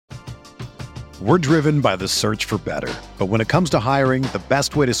We're driven by the search for better. But when it comes to hiring, the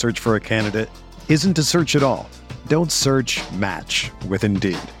best way to search for a candidate isn't to search at all. Don't search, match with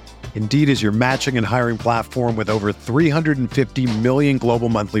Indeed. Indeed is your matching and hiring platform with over 350 million global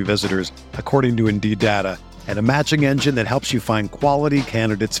monthly visitors, according to Indeed data, and a matching engine that helps you find quality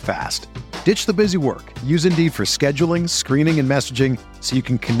candidates fast. Ditch the busy work. Use Indeed for scheduling, screening, and messaging so you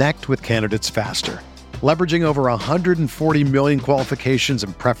can connect with candidates faster. Leveraging over 140 million qualifications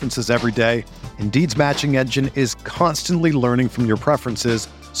and preferences every day, Indeed's matching engine is constantly learning from your preferences,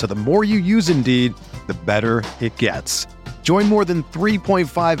 so the more you use Indeed, the better it gets. Join more than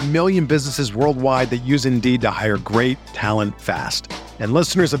 3.5 million businesses worldwide that use Indeed to hire great talent fast. And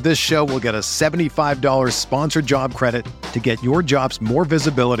listeners of this show will get a $75 sponsored job credit to get your jobs more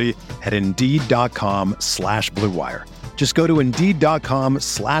visibility at Indeed.com/Blue Wire. Just go to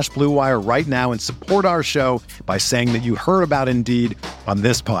Indeed.com/Blue Wire right now and support our show by saying that you heard about Indeed on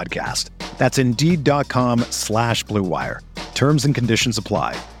this podcast. That's Indeed.com/Blue Wire. Terms and conditions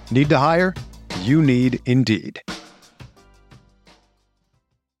apply. Need to hire? You need Indeed.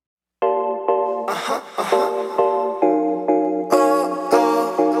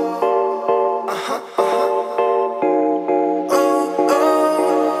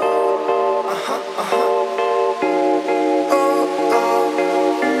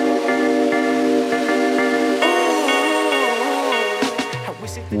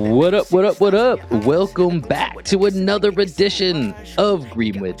 What up, what up, what up? Welcome back to another edition of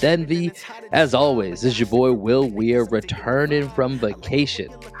Green with Envy. As always, this is your boy Will Weir returning from vacation.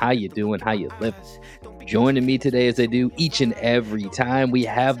 How you doing? How you living? Joining me today as I do each and every time, we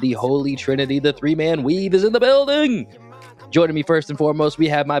have the Holy Trinity, the three-man weave is in the building. Joining me first and foremost, we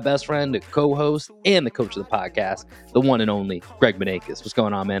have my best friend, the co-host, and the coach of the podcast, the one and only Greg Manakis. What's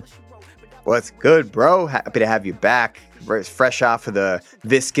going on, man? What's good, bro? Happy to have you back. Fresh off of the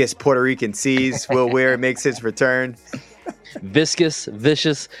viscous Puerto Rican seas, Will Weir makes his return. Viscous,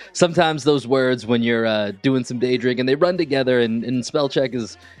 vicious. Sometimes those words, when you're doing some day drinking, they run together, and spell check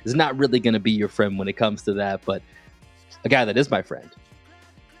is not really going to be your friend when it comes to that. But a guy that is my friend,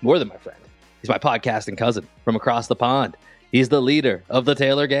 more than my friend, he's my podcasting cousin from across the pond. He's the leader of the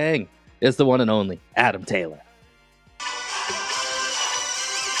Taylor gang. It's the one and only Adam Taylor.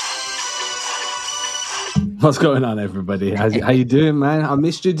 What's going on, everybody? How you doing, man? I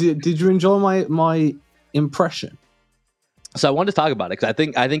missed you. Did you enjoy my impression? So I wanted to talk about it because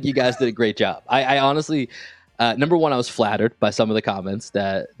I think you guys did a great job. I honestly, number one, I was flattered by some of the comments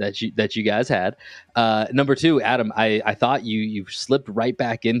that you guys had. Number two, Adam, I thought you slipped right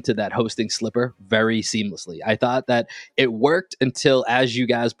back into that hosting slipper very seamlessly. I thought that it worked until, as you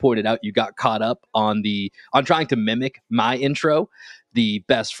guys pointed out, you got caught up on trying to mimic my intro, the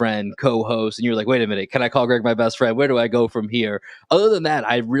best friend, co-host, and you're like, wait a minute, can I call Greg my best friend? Where do I go from here? Other than that,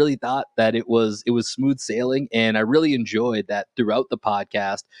 I really thought that it was smooth sailing, and I really enjoyed that throughout the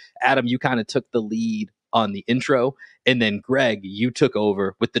podcast. Adam, you kind of took the lead on the intro, and then Greg, you took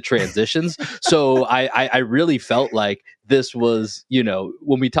over with the transitions. So I really felt like this was,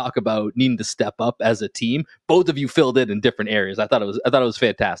 when we talk about needing to step up as a team, both of you filled in different areas. I thought it was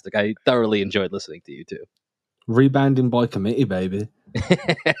fantastic. I thoroughly enjoyed listening to you too. Rebounding by committee, baby.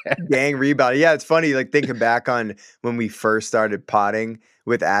 Gang rebound. Yeah, it's funny, like thinking back on when we first started potting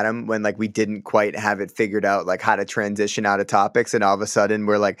with Adam, when like we didn't quite have it figured out, like how to transition out of topics, and all of a sudden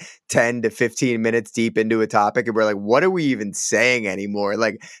we're like 10 to 15 minutes deep into a topic, and we're like, what are we even saying anymore?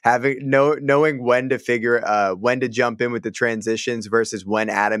 Like knowing when to jump in with the transitions versus when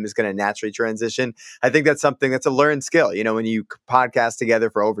Adam is going to naturally transition. I think that's something that's a learned skill. When you podcast together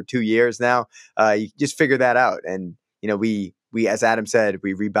for over 2 years now, you just figure that out. And we, as Adam said,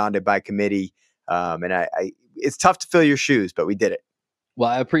 we rebounded by committee, and I it's tough to fill your shoes, but we did it. Well,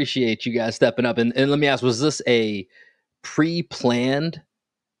 I appreciate you guys stepping up. And let me ask, was this a pre-planned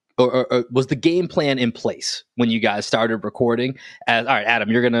or was the game plan in place when you guys started recording? All right, Adam,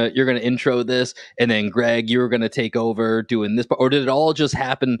 you're gonna intro this, and then Greg, you were gonna take over doing this, or did it all just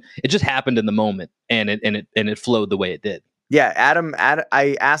happen? It just happened in the moment, and it flowed the way it did. Yeah, Adam,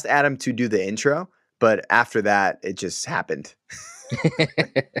 I asked Adam to do the intro, but after that, it just happened.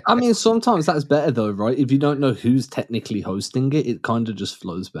 I mean, sometimes that's better though, right? If you don't know who's technically hosting it, it kind of just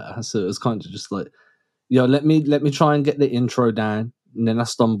flows better. So it's kind of just like, let me try and get the intro down. And then I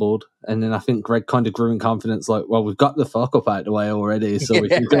stumbled, and then I think Greg kind of grew in confidence. Like, well, we've got the fuck up out the way already, so we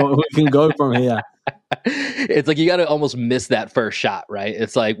can go from here. It's like you got to almost miss that first shot, right?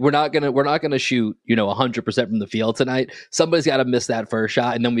 It's like we're not gonna shoot 100% from the field tonight. Somebody's got to miss that first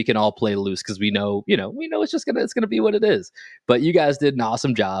shot, and then we can all play loose because we know it's gonna be what it is. But you guys did an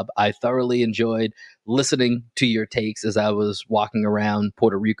awesome job. I thoroughly enjoyed listening to your takes as I was walking around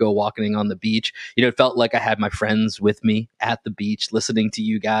Puerto Rico, walking on the beach. It felt like I had my friends with me at the beach, listening to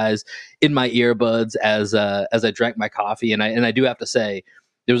you guys in my earbuds as I drank my coffee. And I do have to say,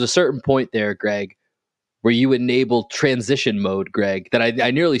 there was a certain point there, Greg, where you enabled transition mode, Greg, that I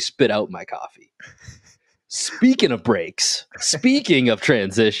nearly spit out my coffee. Speaking of breaks, speaking of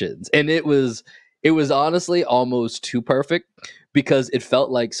transitions, and it was honestly almost too perfect because it felt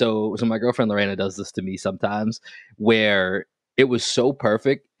like so my girlfriend Lorena does this to me sometimes where it was so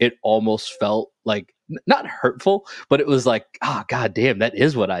perfect it almost felt like not hurtful, but it was like, god damn, that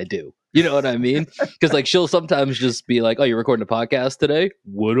is what I do. You know what I mean? Because like she'll sometimes just be like, "Oh, you're recording a podcast today?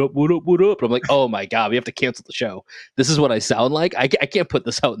 What up? What up? What up?" And I'm like, "Oh my god, we have to cancel the show. This is what I sound like. I can't put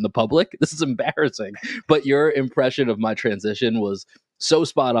this out in the public. This is embarrassing." But your impression of my transition was so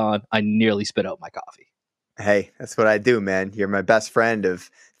spot on. I nearly spit out my coffee. Hey, that's what I do, man. You're my best friend of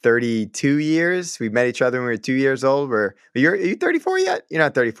 32 years. We met each other when we were 2 years old. Are you 34 yet? You're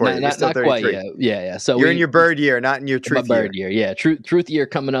not 34 yet. You're still not 33. Quite yet. Yeah. So you're in your bird year, not in your truth year. Bird year. Yeah, truth year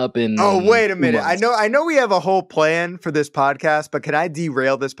coming up in. Oh, wait a minute. I know we have a whole plan for this podcast, but can I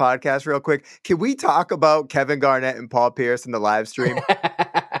derail this podcast real quick? Can we talk about Kevin Garnett and Paul Pierce in the live stream?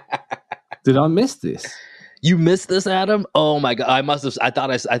 Did I miss this? You missed this, Adam? Oh my god! I must have. I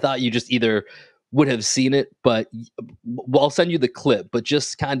thought you just either would have seen it, but I'll send you the clip. But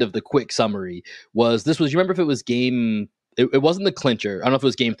just kind of the quick summary was this was. You remember if it was game? It wasn't the clincher. I don't know if it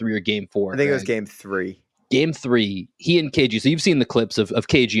was game 3 or game 4. I think it was game 3. Game 3, he and KG. So you've seen the clips of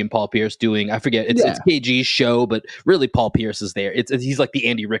KG and Paul Pierce doing. I forget. It's KG's show, but really Paul Pierce is there. He's like the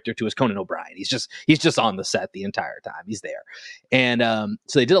Andy Richter to his Conan O'Brien. He's just on the set the entire time. He's there, and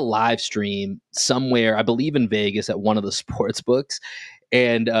so they did a live stream somewhere, I believe in Vegas at one of the sports books,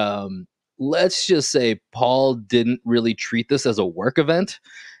 and let's just say Paul didn't really treat this as a work event.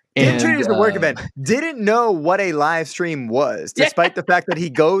 Didn't treat it as a work event. Didn't know what a live stream was, despite the fact that he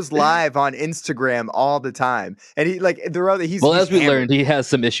goes live on Instagram all the time. And he like he's as we learned, he has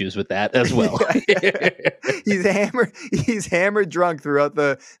some issues with that as well. He's hammered drunk throughout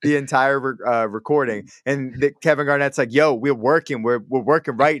the entire recording. And Kevin Garnett's like, "Yo, we're working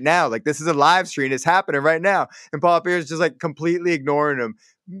right now. Like this is a live stream. It's happening right now." And Paul Pierce just like completely ignoring him.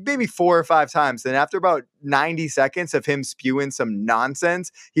 Maybe 4 or 5 times. Then after about 90 seconds of him spewing some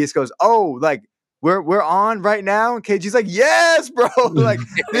nonsense, he just goes, "Oh, like we're on right now." And KG's like, "Yes, bro. Like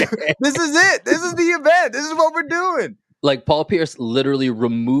this is it. This is the event. This is what we're doing." Like Paul Pierce literally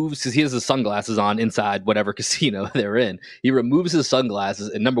removes, because he has his sunglasses on inside whatever casino they're in. He removes his sunglasses,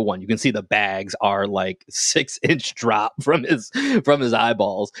 and number one, you can see the bags are like 6-inch drop from his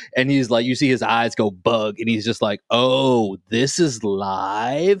eyeballs, and he's like, you see his eyes go bug, and he's just like, "Oh, this is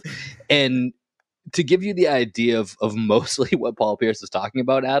live." And to give you the idea of mostly what Paul Pierce is talking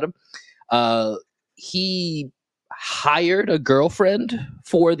about, Adam, he hired a girlfriend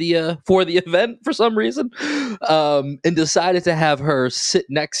for the event for some reason, and decided to have her sit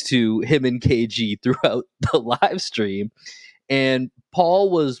next to him and KG throughout the live stream. And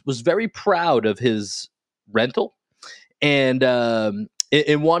Paul was very proud of his rental, and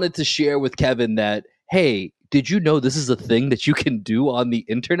wanted to share with Kevin that, hey, did you know this is a thing that you can do on the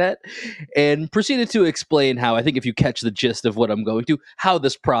internet? And proceeded to explain how, I think if you catch the gist of what I'm going to, how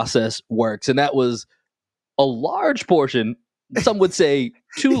this process works. And that was a large portion, some would say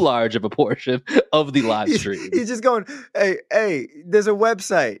too large of a portion of the live stream. He's just going, hey, there's a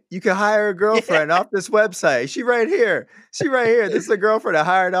website. You can hire a girlfriend off this website. She right here. This is a girlfriend I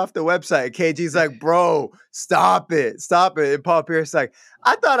hired off the website. KG's like, "Bro, stop it. And Paul Pierce is like,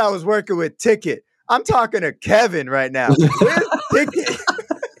 "I thought I was working with Ticket. I'm talking to Kevin right now. Where's Ticket?"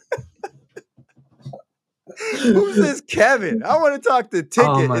 Who's this Kevin? I want to talk to Ticket.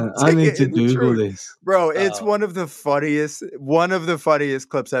 Oh, man, I need to Google this, bro. It's one of the funniest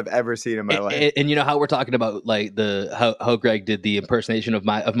clips I've ever seen in my life. And you know how we're talking about like how Greg did the impersonation of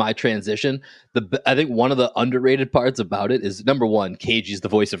my transition. I think one of the underrated parts about it is, number one, KG's the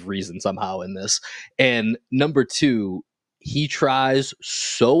voice of reason somehow in this, and number two, he tries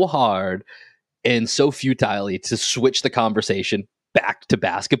so hard and so futilely to switch the conversation back to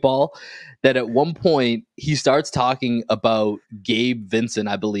basketball that at one point he starts talking about Gabe Vincent,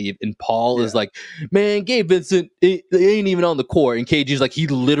 I believe, and Paul is like, man, Gabe Vincent, they ain't even on the court. And KG's like, he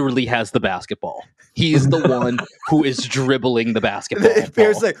literally has the basketball. He's the one who is dribbling the basketball.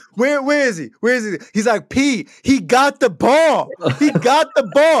 Bear's like, where is he? Where is he? He's like, P, he got the ball. He got the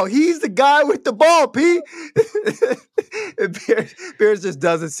ball. He's the guy with the ball, P. Bears just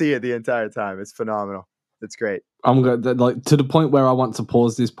doesn't see it the entire time. It's phenomenal. It's great. I'm going like to the point where I want to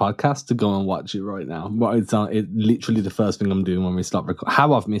pause this podcast to go and watch it right now. But it's literally the first thing I'm doing when we start recording.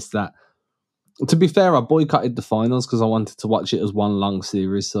 How I've missed that. To be fair, I boycotted the finals because I wanted to watch it as one long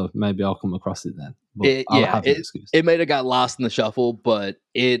series. So maybe I'll come across it then. But it might have got lost in the shuffle, but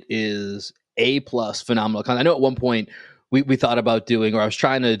it is A+ phenomenal content. I know at one point we thought about doing, or I was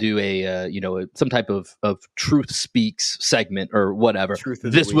trying to do some type of Truth Speaks segment or whatever.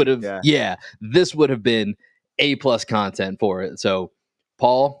 This would have been A+ content for it. So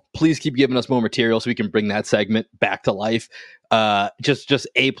Paul, please keep giving us more material so we can bring that segment back to life. Just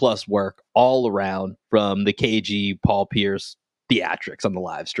A+ work all around from the KG Paul Pierce theatrics on the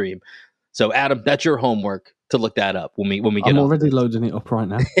live stream. So Adam, that's your homework to look that up when we get. I'm already loading it up right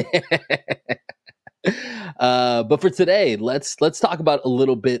now. But for today, let's talk about a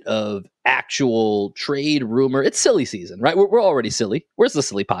little bit of actual trade rumor. It's silly season, right? We're already silly. Where's the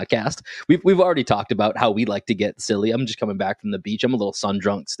silly podcast? We've already talked about how we like to get silly. I'm just coming back from the beach. I'm a little sun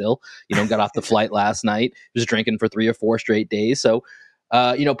drunk still. Got off the flight last night. Was drinking for 3 or 4 straight days. So,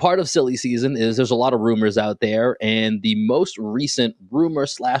 part of silly season is there's a lot of rumors out there, and the most recent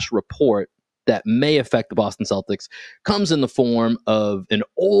rumor/report that may affect the Boston Celtics comes in the form of an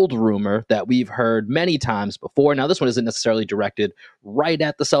old rumor that we've heard many times before. Now, this one isn't necessarily directed right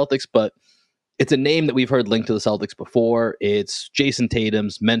at the Celtics, but it's a name that we've heard linked to the Celtics before. It's Jason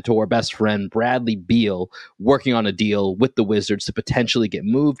Tatum's mentor, best friend, Bradley Beal, working on a deal with the Wizards to potentially get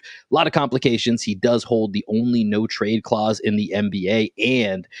moved. A lot of complications. He does hold the only no-trade clause in the NBA,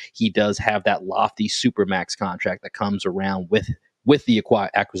 and he does have that lofty supermax contract that comes around with the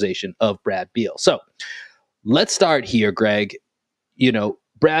acquisition of Brad Beal. So let's start here, Greg.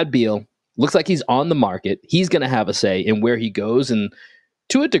 Brad Beal looks like he's on the market. He's going to have a say in where he goes. And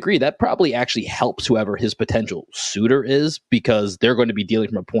to a degree, that probably actually helps whoever his potential suitor is, because they're going to be dealing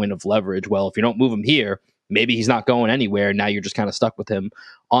from a point of leverage. Well, if you don't move him here, maybe he's not going anywhere. Now you're just kind of stuck with him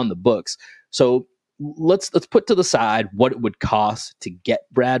on the books. So let's put to the side what it would cost to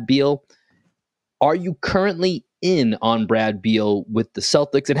get Brad Beal. Are you currently in on Brad Beal with the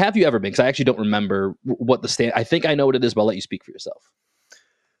Celtics? And have you ever been? Because I actually don't remember what the stand. I think I know what it is, but I'll let you speak for yourself.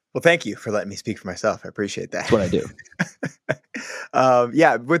 Well, thank you for letting me speak for myself. I appreciate that. That's what I do.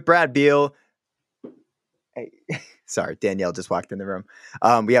 With Brad Beal. Hey, sorry, Danielle just walked in the room.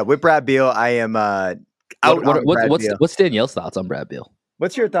 With Brad Beal, I am out. What's Danielle's thoughts on Brad Beal?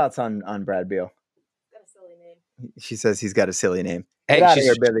 What's your thoughts on Brad Beal? He's got a silly name. She says he's got a silly name. Hey,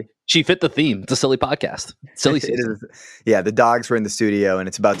 Billy. She fit the theme. It's a silly podcast. Silly season. Yeah, the dogs were in the studio, and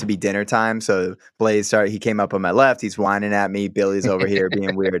it's about to be dinner time. So Blaze he came up on my left. He's whining at me. Billy's over here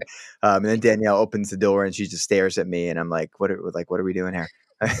being weird. And then Danielle opens the door, and she just stares at me, and I'm like, what are we doing here?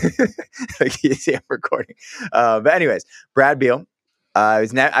 Like, you see, I'm recording. But anyways, Brad Beal.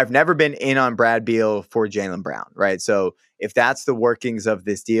 I've never been in on Brad Beal for Jaylen Brown, right? So if that's the workings of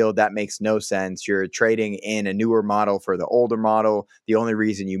this deal, that makes no sense. You're trading in a newer model for the older model. The only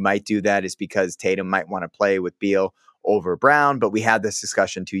reason you might do that is because Tatum might want to play with Beal over Brown. But we had this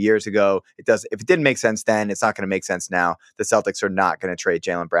discussion 2 years ago. If it didn't make sense then, it's not going to make sense now. The Celtics are not going to trade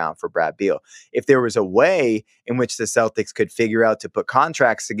Jaylen Brown for Brad Beal. If there was a way in which the Celtics could figure out to put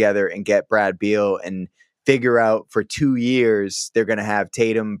contracts together and get Brad Beal and figure out for 2 years they're going to have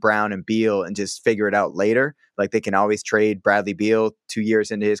Tatum, Brown, and Beal, and just figure it out later. Like, they can always trade Bradley Beal 2 years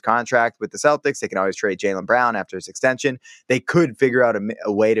into his contract with the Celtics. They can always trade Jaylen Brown after his extension. They could figure out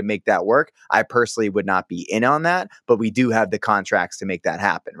a way to make that work. I personally would not be in on that, but we do have the contracts to make that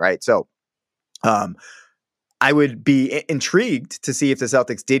happen, right? So I would be intrigued to see if the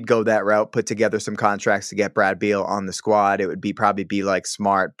Celtics did go that route, put together some contracts to get Brad Beal on the squad. It would probably be like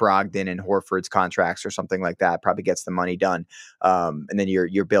Smart, Brogdon, and Horford's contracts or something like that. Probably gets the money done. And then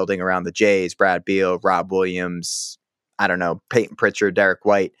you're building around the Jays, Brad Beal, Rob Williams, I don't know, Peyton Pritchard, Derek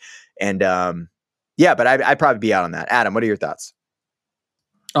White. And but I'd probably be out on that. Adam, what are your thoughts?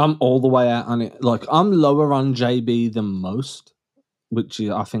 I'm all the way out on it. Like, I'm lower on JB than most, which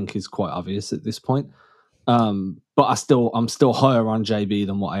I think is quite obvious at this point. But I'm still higher on JB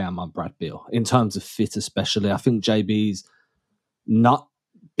than what I am on Brad Beal in terms of fit, especially. I think JB's not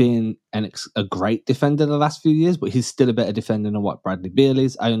been a great defender the last few years, but he's still a better defender than what Bradley Beal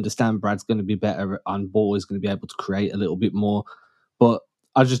is. I understand Brad's going to be better on ball, is going to be able to create a little bit more, but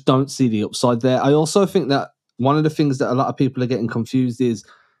I just don't see the upside there. I also think that one of the things that a lot of people are getting confused is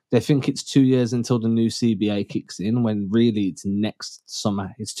they think it's 2 years until the new CBA kicks in, when really it's next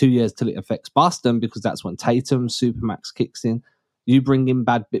summer. It's 2 years till it affects Boston, because that's when Tatum's Supermax kicks in. You bring in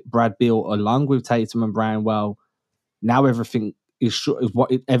Brad Beal along with Tatum and Brown. Well, now everything is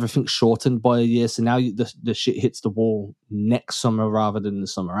everything's shortened by a year. So now the shit hits the wall next summer rather than the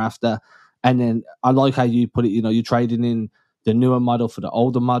summer after. And then I like how you put it. You're trading in the newer model for the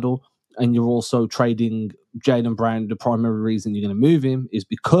older model, and you're also trading Jaylen Brown. The primary reason you're going to move him is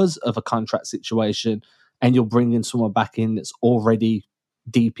because of a contract situation, and you're bringing someone back in that's already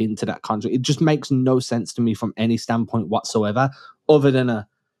deep into that contract. It just makes no sense to me from any standpoint whatsoever, other than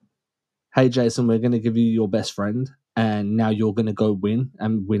hey, Jason, we're going to give you your best friend, and now you're going to go win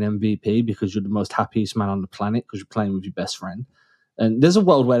MVP because you're the most happiest man on the planet because you're playing with your best friend. And there's a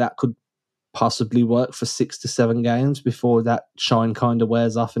world where that could possibly work for 6 to 7 games before that shine kind of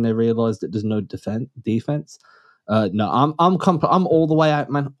wears off and they realize that there's no defense. No, I'm all the way out,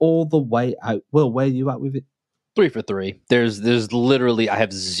 man. All the way out. Will, where are you at with it? 3 for 3. There's literally, I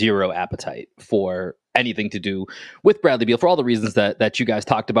have zero appetite for anything to do with Bradley Beal for all the reasons that you guys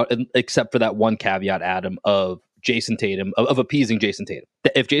talked about, except for that one caveat, Adam, of Jason Tatum, of appeasing Jason Tatum.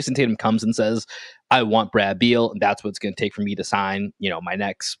 If Jason Tatum comes and says, I want Brad Beal, and that's what it's going to take for me to sign, my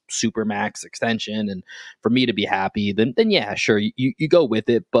next Supermax extension, and for me to be happy, then yeah, sure, you go with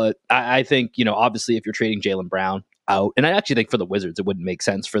it. But I think, obviously if you're trading Jaylen Brown out, and I actually think for the Wizards, it wouldn't make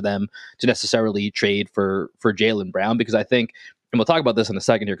sense for them to necessarily trade for Jaylen Brown, because I think, and we'll talk about this in a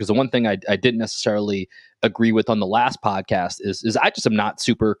second here, because the one thing I didn't necessarily agree with on the last podcast is I just am not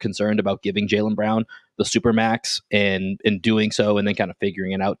super concerned about giving Jaylen Brown the Supermax and doing so and then kind of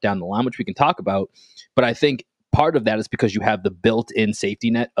figuring it out down the line, which we can talk about. But I think part of that is because you have the built-in safety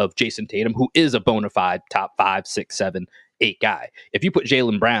net of Jason Tatum, who is a bona fide top 5, 6, 7, 8 guy. If you put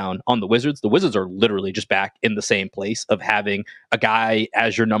Jaylen Brown on the Wizards are literally just back in the same place of having a guy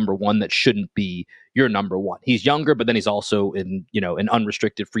as your number one that shouldn't be your number one. He's younger, but then he's also an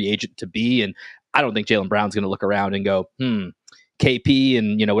unrestricted free agent to be. And I don't think Jaylen Brown's going to look around and go, KP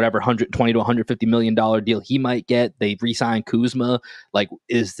and whatever $120 to $150 million deal he might get. They re-signed Kuzma. Like,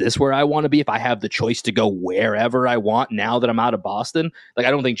 is this where I want to be if I have the choice to go wherever I want now that I'm out of Boston? Like,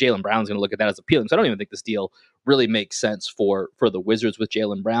 I don't think Jaylen Brown's going to look at that as appealing. So I don't even think this deal really makes sense for the Wizards with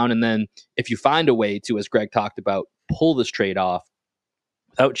Jaylen Brown. And then if you find a way to, as Greg talked about, pull this trade off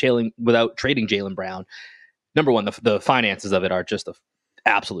without trading Jaylen Brown, number one, the finances of it are just an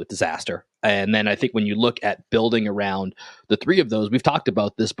absolute disaster. And then I think when you look at building around the 3 of those, we've talked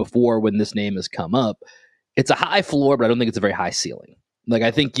about this before when this name has come up. It's a high floor, but I don't think it's a very high ceiling. Like, I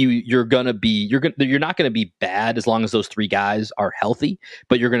think you're not going to be bad as long as those 3 guys are healthy,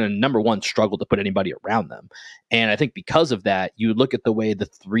 but you're going to, number one, struggle to put anybody around them. And I think because of that, you look at the way the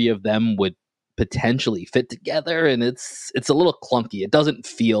 3 of them would potentially fit together, and it's a little clunky. It doesn't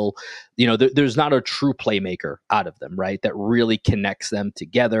feel, there's not a true playmaker out of them, right? That really connects them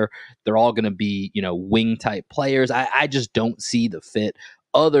together. They're all going to be, wing type players. I just don't see the fit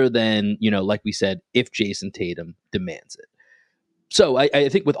other than, like we said, if Jason Tatum demands it. So I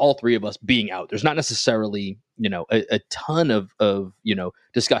think with all 3 of us being out, there's not necessarily, a ton of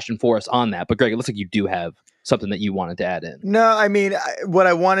discussion for us on that. But Greg, it looks like you do have something that you wanted to add in. No, I mean, what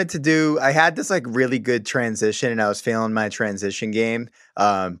I wanted to do, I had this really good transition, and I was failing my transition game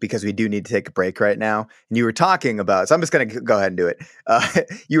because we do need to take a break right now. And you were talking about, so I'm just going to go ahead and do it.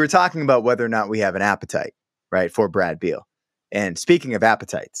 You were talking about whether or not we have an appetite, right, for Brad Beal. And speaking of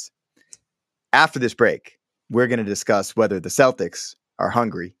appetites, after this break, we're going to discuss whether the Celtics are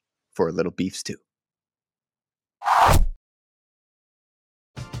hungry for a little beef stew.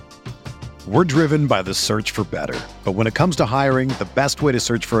 We're driven by the search for better. But when it comes to hiring, the best way to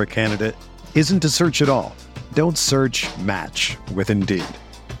search for a candidate isn't to search at all. Don't search, match with Indeed.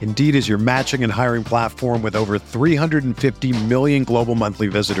 Indeed is your matching and hiring platform with over 350 million global monthly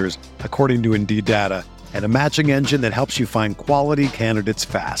visitors, according to Indeed data, and a matching engine that helps you find quality candidates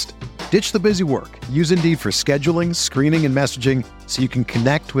fast. Ditch the busy work. Use Indeed for scheduling, screening, and messaging so you can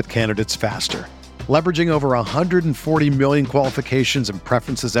connect with candidates faster. Leveraging over 140 million qualifications and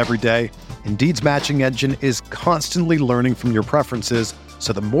preferences every day, Indeed's matching engine is constantly learning from your preferences,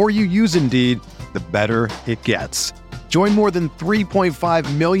 so the more you use Indeed, the better it gets. Join more than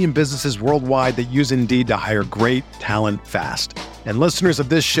 3.5 million businesses worldwide that use Indeed to hire great talent fast. And listeners of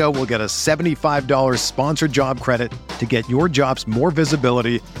this show will get a $75 sponsored job credit to get your jobs more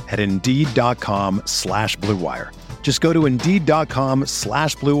visibility at Indeed.com/Blue Wire. Just go to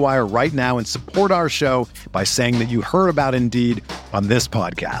Indeed.com/Blue Wire right now and support our show by saying that you heard about Indeed on this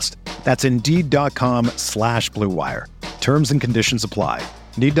podcast. That's Indeed.com/Blue Wire. Terms and conditions apply.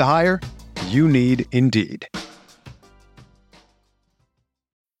 Need to hire? You need Indeed.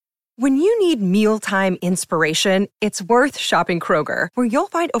 When you need mealtime inspiration, it's worth shopping Kroger, where you'll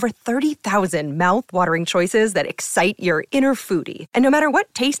find over 30,000 mouth-watering choices that excite your inner foodie. And no matter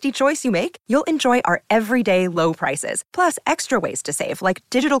what tasty choice you make, you'll enjoy our everyday low prices, plus extra ways to save, like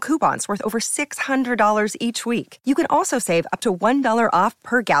digital coupons worth over $600 each week. You can also save up to $1 off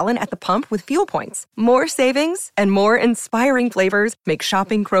per gallon at the pump with fuel points. More savings and more inspiring flavors make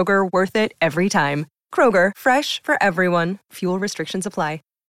shopping Kroger worth it every time. Kroger, fresh for everyone. Fuel restrictions apply.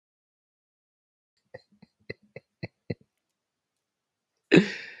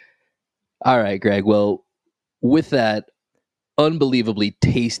 All right, Greg. Well, with that unbelievably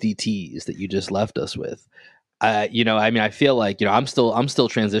tasty tease that you just left us with, I feel like, I'm still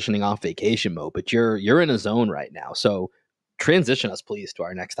transitioning off vacation mode, but you're in a zone right now. So transition us, please, to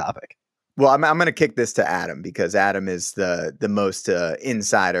our next topic. Well, I'm going to kick this to Adam because Adam is the most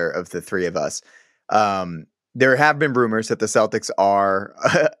insider of the three of us. There have been rumors that the Celtics are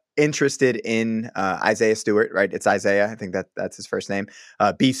interested in Isaiah Stewart, right? It's Isaiah. I think that's his first name.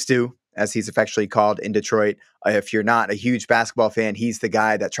 Beef Stew, as he's affectionately called in Detroit. If you're not a huge basketball fan, he's the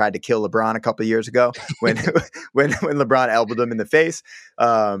guy that tried to kill LeBron a couple of years ago when LeBron elbowed him in the face.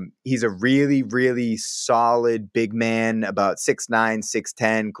 He's a really, really solid big man, about 6'9",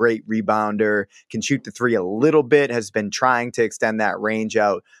 6'10", great rebounder, can shoot the three a little bit, has been trying to extend that range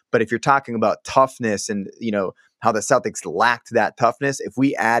out. But if you're talking about toughness and, how the Celtics lacked that toughness, if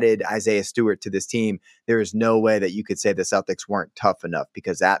we added Isaiah Stewart to this team, there is no way that you could say the Celtics weren't tough enough,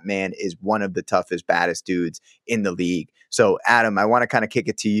 because that man is one of the toughest, baddest dudes in the league. So, Adam, I want to kind of kick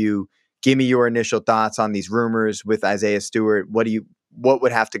it to you. Give me your initial thoughts on these rumors with Isaiah Stewart. What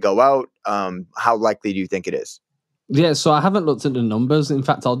would have to go out? How likely do you think it is? Yeah, so I haven't looked at the numbers. In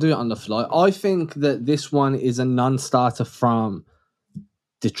fact, I'll do it on the fly. I think that this one is a non-starter from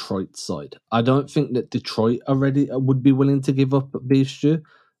Detroit side. I don't think that Detroit already would be willing to give up Beef Stew,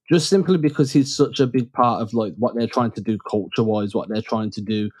 just simply because he's such a big part of like what they're trying to do culture-wise, what they're trying to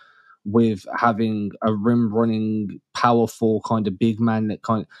do with having a rim-running, powerful kind of big man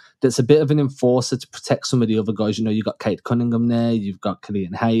that's a bit of an enforcer to protect some of the other guys. You got Kate Cunningham there, you've got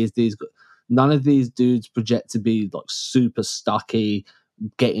Killian Hayes. None of these dudes project to be like super stocky,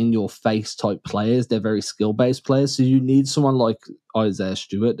 get in your face type players. They're very skill based players. So you need someone like Isaiah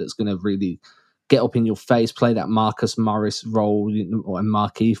Stewart that's going to really get up in your face, play that Marcus Morris role, or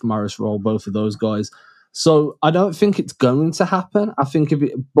Markieff Morris role, both of those guys. So I don't think it's going to happen. I think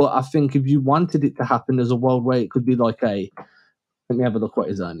if you wanted it to happen, there's a world where it could be like let me have a look what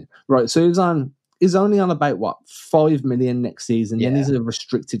he's earning. Right. So he's only on about $5 million next season. Yeah. Then he's a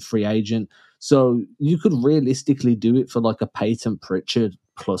restricted free agent. So you could realistically do it for like a Peyton Pritchard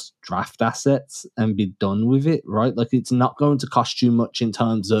plus draft assets and be done with it, right? Like it's not going to cost you much in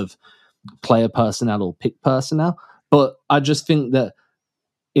terms of player personnel or pick personnel. But I just think that,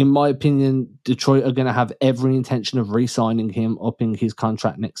 in my opinion, Detroit are going to have every intention of re-signing him, upping his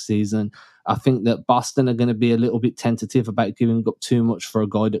contract next season. I think that Boston are going to be a little bit tentative about giving up too much for a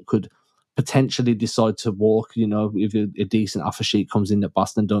guy that could potentially decide to walk, if a decent offer sheet comes in that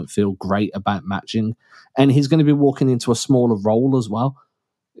Boston don't feel great about matching. And he's going to be walking into a smaller role as well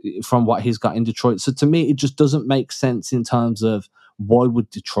from what he's got in Detroit. So to me, it just doesn't make sense in terms of why would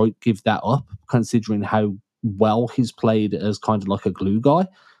Detroit give that up, considering how well he's played as kind of like a glue guy.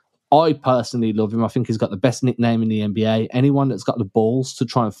 I personally love him. I think he's got the best nickname in the NBA. Anyone that's got the balls to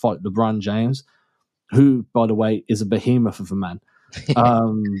try and fight LeBron James, who, by the way, is a behemoth of a man.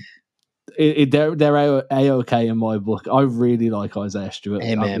 They're A-OK in my book. I really like Isaiah Stewart.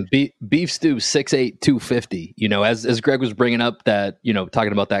 Hey, man, Beef Stew, 6'8", 250. As Greg was bringing up that,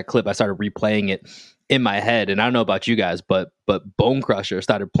 talking about that clip, I started replaying it in my head. And I don't know about you guys, but Bone Crusher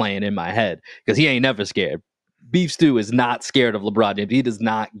started playing in my head because he ain't never scared. Beef Stew is not scared of LeBron James. He does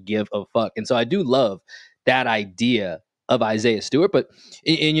not give a fuck. And so I do love that idea of Isaiah Stewart. But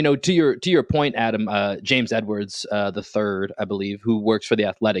to your point, Adam, James Edwards the third, I believe, who works for The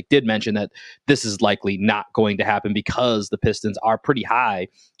Athletic, did mention that this is likely not going to happen because the Pistons are pretty high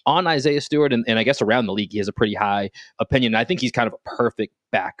on Isaiah Stewart, and I guess around the league he has a pretty high opinion. I think he's kind of a perfect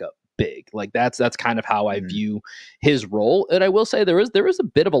backup big. Like that's kind of how I view his role. And I will say there is a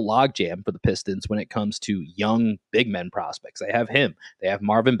bit of a logjam for the Pistons when it comes to young big men prospects. They have him. They have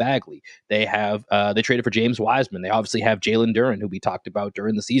Marvin Bagley. They have they traded for James Wiseman. They obviously have Jalen Duren, who we talked about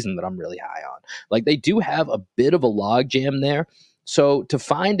during the season that I'm really high on. Like they do have a bit of a logjam there. So to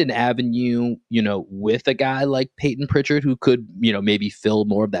find an avenue, with a guy like Peyton Pritchard who could, maybe fill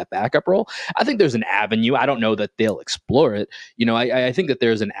more of that backup role, I think there's an avenue. I don't know that they'll explore it. I think that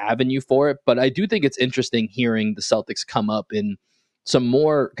there's an avenue for it, but I do think it's interesting hearing the Celtics come up in some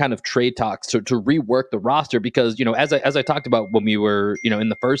more kind of trade talks to rework the roster because, as I talked about when we were, in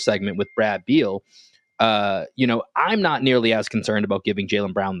the first segment with Brad Beal, I'm not nearly as concerned about giving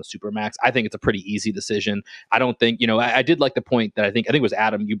Jaylen Brown the supermax. I think it's a pretty easy decision. I don't think, I did like the point that I think it was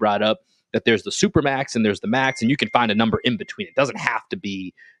Adam, you brought up that there's the supermax and there's the max, and you can find a number in between. It doesn't have to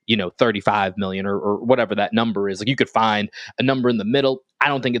be, 35 million or whatever that number is. Like you could find a number in the middle. I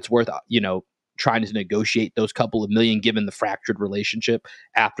don't think it's worth, trying to negotiate those couple of million given the fractured relationship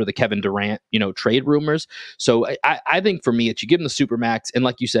after the Kevin Durant, trade rumors. So I think for me, it's you give him the supermax. And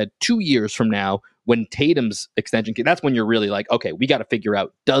like you said, 2 years from now, when Tatum's extension, that's when you're really like, okay, we got to figure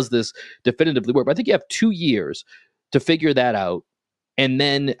out, does this definitively work? But I think you have 2 years to figure that out. And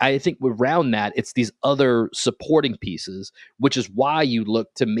then I think around that, it's these other supporting pieces, which is why you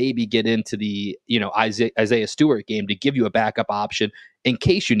look to maybe get into the, Isaiah Stewart game to give you a backup option in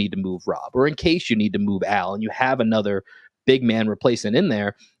case you need to move Rob or in case you need to move Al and you have another big man replacement in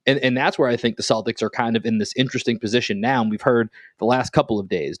there. And that's where I think the Celtics are kind of in this interesting position now. And we've heard the last couple of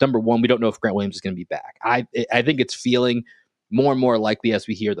days. Number one, we don't know if Grant Williams is going to be back. I think it's feeling more and more likely as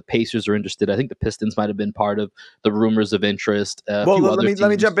we hear the Pacers are interested. I think the Pistons might have been part of the rumors of interest. Well, let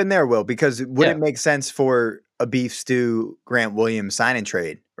me jump in there, Will, because would it make sense for a beef stew Grant Williams sign and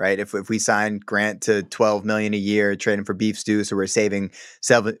trade, right? If we sign Grant to $12 million a year, trading for beef stew, so we're saving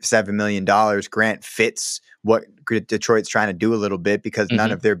 $7 million. Grant fits what Detroit's trying to do a little bit because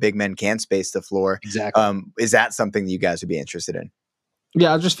none of their big men can space the floor. Exactly. Is that something that you guys would be interested in?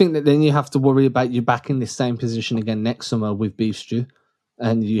 Yeah, I just think that then you have to worry about you back in this same position again next summer with Beef Stew,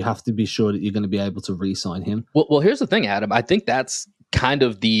 and you have to be sure that you're going to be able to re-sign him. Well, here's the thing, Adam. I think that's kind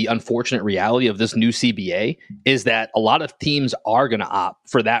of the unfortunate reality of this new CBA is that a lot of teams are going to opt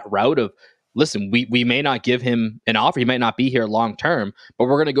for that route of, listen, we may not give him an offer. He might not be here long term, but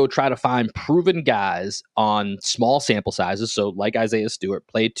we're going to go try to find proven guys on small sample sizes. So like Isaiah Stewart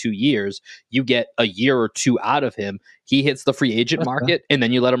played 2 years, you get a year or two out of him. He hits the free agent market and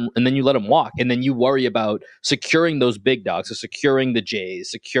then you let him walk. And then you worry about securing those big dogs, so securing the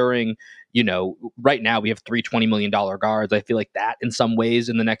Jays, securing, right now we have three $20 million guards. I feel like that in some ways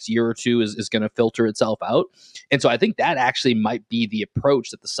in the next year or two is going to filter itself out. And so I think that actually might be the approach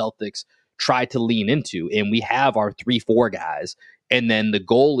that the Celtics try to lean into. And we have our 3-4 guys. And then the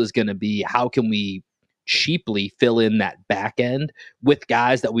goal is going to be, how can we cheaply fill in that back end with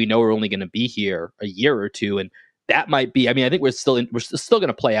guys that we know are only going to be here a year or two. And that might be, I think we're still going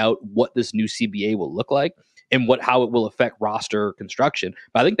to play out what this new CBA will look like and how it will affect roster construction.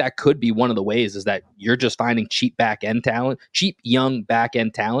 But I think that could be one of the ways is that you're just finding cheap young back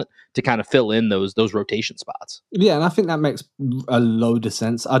end talent to kind of fill in those rotation spots. Yeah, and I think that makes a load of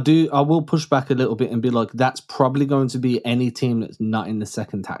sense. I will push back a little bit and be like, that's probably going to be any team that's not in the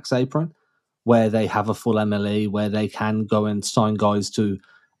second tax apron, where they have a full MLE, where they can go and sign guys to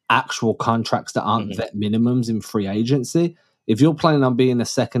actual contracts that aren't vet minimums in free agency. If you're planning on being a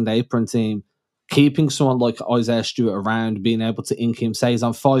second apron team, keeping someone like Isaiah Stewart around, being able to ink him, say he's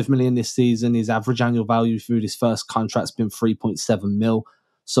on $5 million this season, his average annual value through his first contract's been 3.7 mil.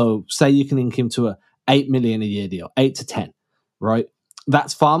 So say you can ink him to a $8 million a year deal, 8 to 10, right?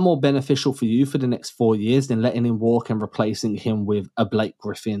 That's far more beneficial for you for the next 4 years than letting him walk and replacing him with a Blake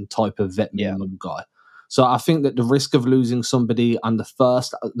Griffin type of vet minimum guy. So I think that the risk of losing somebody on the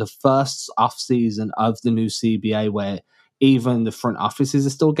first off season of the new CBA, where even the front offices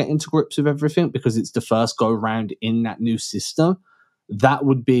are still getting to grips with everything because it's the first go round in that new system, that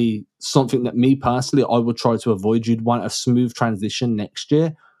would be something that me personally, I would try to avoid. You'd want a smooth transition next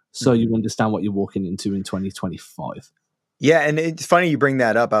year so you understand what you're walking into in 2025. Yeah, and it's funny you bring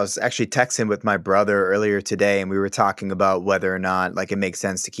that up. I was actually texting with my brother earlier today, and we were talking about whether or not it makes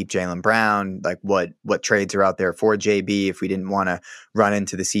sense to keep Jaylen Brown, what trades are out there for JB if we didn't want to run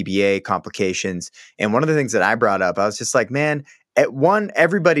into the CBA complications. And one of the things that I brought up, I was just like, man,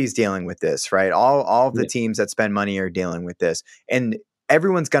 everybody's dealing with this, right? All of the teams that spend money are dealing with this, and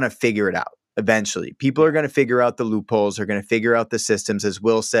everyone's going to figure it out. Eventually, people are going to figure out the loopholes, are going to figure out the systems. As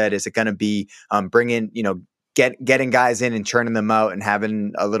Will said, is it going to be bringing, getting guys in and churning them out and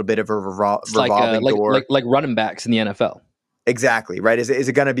having a little bit of a revolving door, like running backs in the NFL. Exactly, right. Is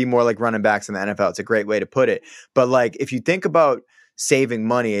it going to be more like running backs in the NFL? It's a great way to put it. But if you think about saving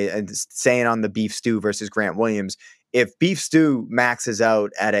money and saying on the beef stew versus Grant Williams, if beef stew maxes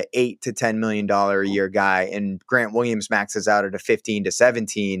out at a $8 to $10 million a year guy and Grant Williams maxes out at a 15 to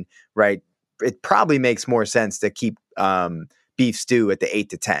 17, right? It probably makes more sense to keep beef stew at the 8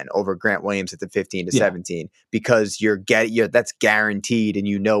 to 10 over Grant Williams at the 15 to 17 because that's guaranteed and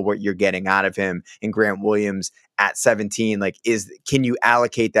you know what you're getting out of him. And Grant Williams at 17, like, can you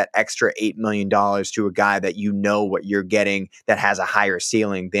allocate that extra $8 million to a guy that you know what you're getting that has a higher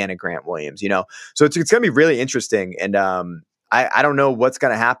ceiling than a Grant Williams, So it's going to be really interesting. And I don't know what's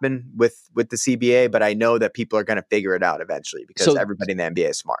going to happen with the CBA, but I know that people are going to figure it out eventually because everybody in the NBA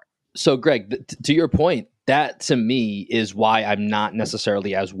is smart. So, Greg, to your point, that to me is why I'm not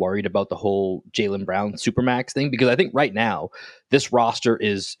necessarily as worried about the whole Jaylen Brown Supermax thing, because I think right now this roster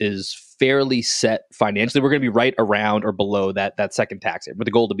is fairly set financially. We're going to be right around or below that second tax rate, with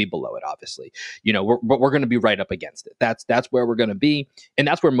the goal to be below it, obviously. We're going to be right up against it. That's where we're going to be, and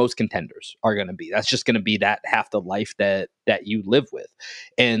that's where most contenders are going to be. That's just going to be that half the life that you live with.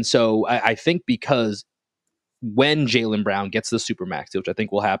 And so I think because when Jaylen Brown gets the Supermax, which I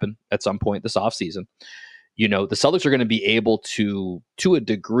think will happen at some point this offseason, the Celtics are going to be able to a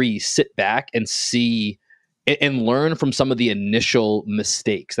degree, sit back and see and learn from some of the initial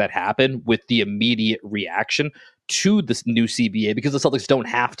mistakes that happen with the immediate reaction to this new CBA, because the Celtics don't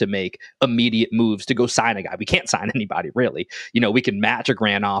have to make immediate moves to go sign a guy. We can't sign anybody, really. We can match a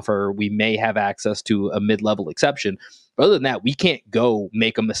grant offer. We may have access to a mid-level exception. But other than that, we can't go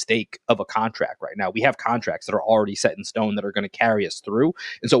make a mistake of a contract right now. We have contracts that are already set in stone that are going to carry us through.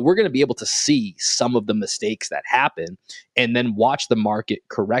 And so we're going to be able to see some of the mistakes that happen and then watch the market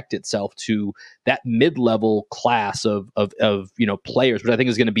correct itself to that mid-level class of players, which I think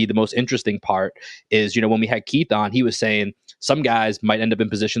is going to be the most interesting part. Is, when we had Keith on, he was saying some guys might end up in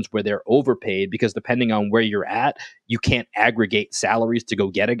positions where they're overpaid because depending on where you're at, you can't aggregate salaries to go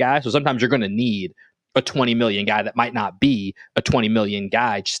get a guy. So sometimes you're going to need a 20 million guy that might not be a 20 million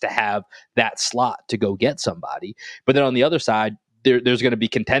guy just to have that slot to go get somebody. But then on the other side, there's going to be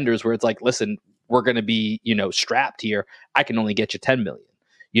contenders where it's like, listen, we're going to be, strapped here. I can only get you 10 million,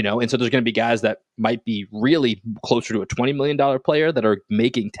 and so there's going to be guys that might be really closer to a $20 million player that are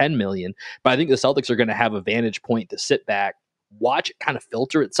making 10 million. But I think the Celtics are going to have a vantage point to sit back, watch it kind of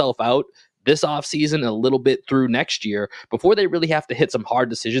filter itself out this offseason, a little bit through next year before they really have to hit some hard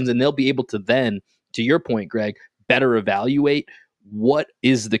decisions. And they'll be able to then, to your point, Greg, better evaluate what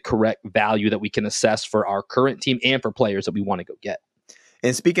is the correct value that we can assess for our current team and for players that we want to go get.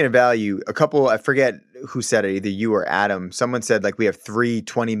 And speaking of value, I forget who said it, either you or Adam, someone said like we have three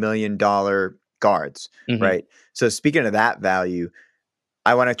 $20 million guards, right? So speaking of that value,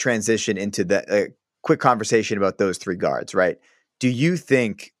 I want to transition into the quick conversation about those three guards, right? Do you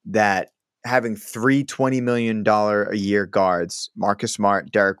think that having three $20 million a year guards, Marcus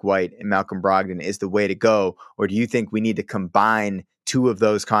Smart, Derek White, and Malcolm Brogdon, is the way to go? Or do you think we need to combine two of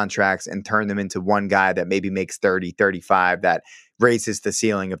those contracts and turn them into one guy that maybe makes 30, 35, that raises the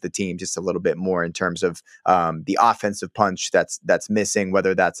ceiling of the team just a little bit more in terms of the offensive punch that's missing,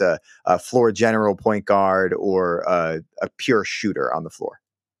 whether that's a floor general point guard or a pure shooter on the floor?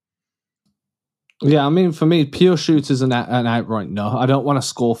 Yeah, I mean, for me, pure shooters an outright no. I don't want to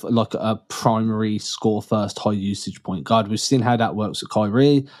score for like a primary score first high usage point guard. We've seen how that works with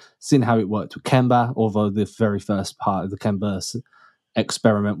Kyrie, seen how it worked with Kemba, although the very first part of the Kemba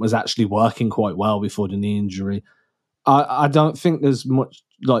experiment was actually working quite well before the knee injury. I don't think there's much,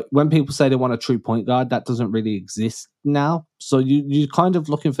 like when people say they want a true point guard, that doesn't really exist now. So you're kind of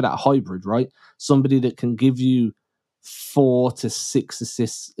looking for that hybrid, right? Somebody that can give you 4 to 6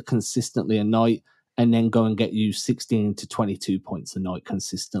 assists consistently a night, and then go and get you 16 to 22 points a night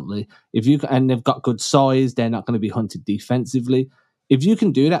consistently. And they've got good size, they're not going to be hunted defensively. If you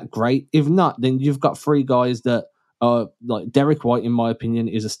can do that, great. If not, then you've got three guys that are like Derek White, in my opinion,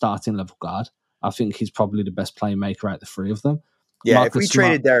 is a starting level guard. I think he's probably the best playmaker out of the three of them. Yeah, Marcus if we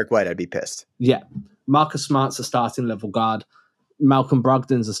traded Derek White, I'd be pissed. Yeah. Marcus Smart's a starting level guard. Malcolm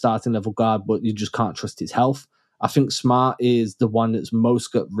Brogdon's a starting level guard, but you just can't trust his health. I think Smart is the one that's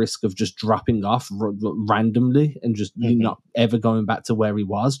most at risk of just dropping off randomly and just not ever going back to where he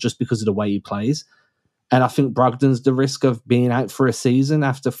was just because of the way he plays. And I think Brogdon's the risk of being out for a season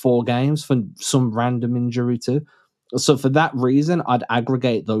after 4 games for some random injury too. So for that reason, I'd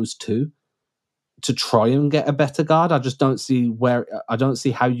aggregate those two to try and get a better guard. I just don't see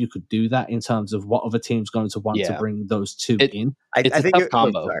how you could do that in terms of what other team's going to want to bring those two in. It's a tough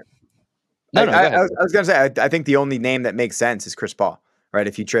combo. I was going to say, I think the only name that makes sense is Chris Paul, right?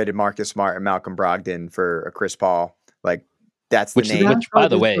 If you traded Marcus Smart and Malcolm Brogdon for a Chris Paul, like that's the name. Which, by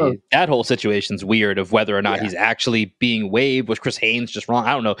the way, that whole situation's weird of whether or not he's actually being waived. Was Chris Haynes just wrong?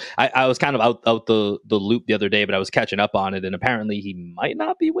 I don't know. I was kind of out the loop the other day, but I was catching up on it, and apparently he might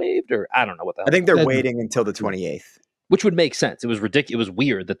not be waived, or I don't know what the hell. I think they're waiting until the 28th. which would make sense. It was ridiculous. It was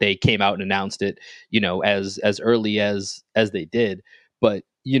weird that they came out and announced it, as early as they did. But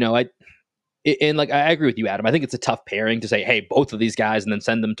I agree with you, Adam. I think it's a tough pairing to say, hey, both of these guys, and then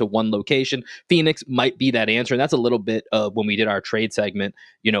send them to one location. Phoenix might be that answer, and that's a little bit of when we did our trade segment,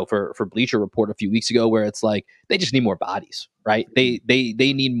 for Bleacher Report a few weeks ago, where it's like they just need more bodies, right? They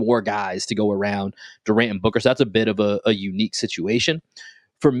need more guys to go around Durant and Booker. So that's a bit of a unique situation.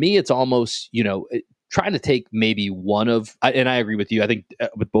 For me, it's almost trying to take maybe one of, and I agree with you. I think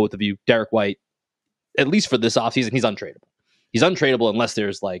with both of you, Derek White, at least for this offseason, he's untradeable. He's untradeable unless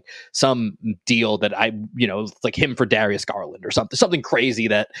there's like some deal that like him for Darius Garland or something crazy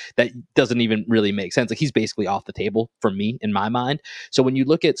that doesn't even really make sense. Like he's basically off the table for me in my mind. So when you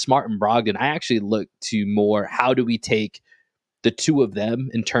look at Smart and Brogdon, I actually look to more, how do we take the two of them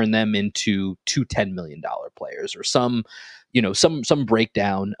and turn them into two $10 million players, or some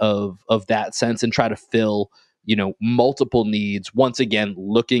breakdown of that sense, and try to fill multiple needs, once again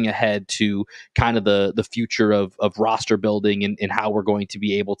looking ahead to kind of the future of roster building, and how we're going to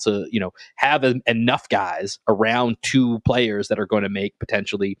be able to have enough guys around two players that are going to make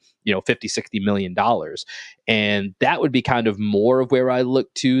potentially $50-60 million. And that would be kind of more of where I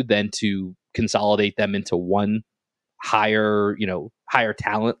look to than to consolidate them into one higher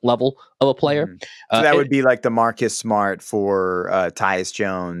talent level of a player. Mm-hmm. So that would be like the Marcus Smart for Tyus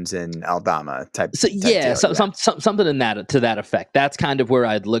Jones and Aldama type. So yeah, deal, something in that, to that effect. That's kind of where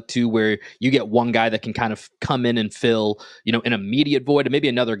I'd look to, where you get one guy that can kind of come in and fill an immediate void, and maybe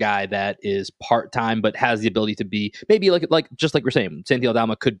another guy that is part-time but has the ability to be maybe like just like we're saying, Santi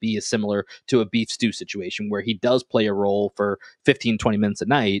Aldama could be similar to a beef stew situation, where he does play a role for 15-20 minutes a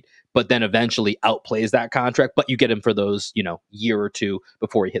night, but then eventually outplays that contract, but you get him for those year or two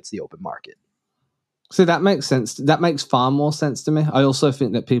before he hits the open market. So that makes sense. That makes far more sense to me. I also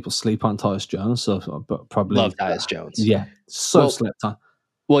think that people sleep on Tyus Jones, so probably love Tyus Jones. Yeah, slept on.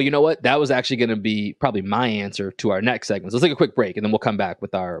 Well, you know what? That was actually going to be probably my answer to our next segment. So let's take a quick break, and then we'll come back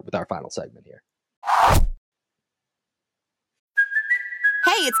with our final segment here.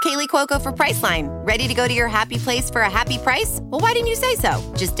 Hey, it's Kaylee Cuoco for Priceline. Ready to go to your happy place for a happy price? Well, why didn't you say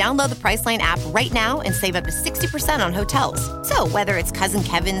so? Just download the Priceline app right now and save up to 60% on hotels. So whether it's Cousin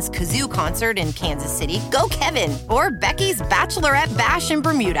Kevin's Kazoo Concert in Kansas City, go Kevin, or Becky's Bachelorette Bash in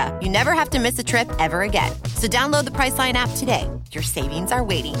Bermuda, you never have to miss a trip ever again. So download the Priceline app today. Your savings are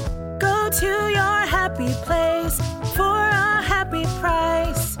waiting. Go to your happy place for a happy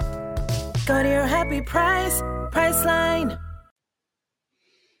price. Go to your happy price, Priceline.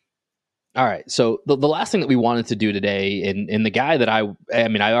 All right. So the last thing that we wanted to do today, and the guy that I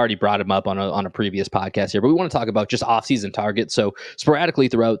already brought him up on a previous podcast here, but we want to talk about just off-season targets. So sporadically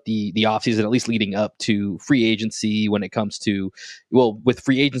throughout the offseason, at least leading up to free agency, when it comes to, with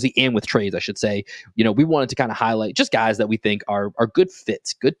free agency and with trades, I should say, we wanted to kind of highlight just guys that we think are good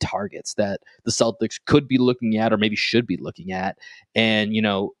fits, good targets that the Celtics could be looking at, or maybe should be looking at. And,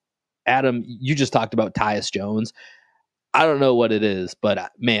 Adam, you just talked about Tyus Jones. I don't know what it is,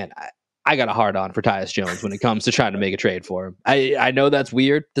 but man, I got a hard on for Tyus Jones when it comes to trying to make a trade for him. I know that's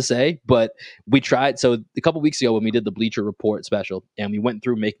weird to say, but we tried. So a couple weeks ago when we did the Bleacher Report special and we went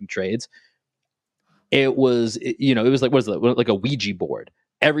through making trades, it was like, what is it? Like a Ouija board.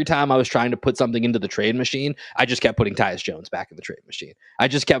 Every time I was trying to put something into the trade machine, I just kept putting Tyus Jones back in the trade machine. I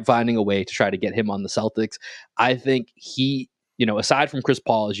just kept finding a way to try to get him on the Celtics. I think he, aside from Chris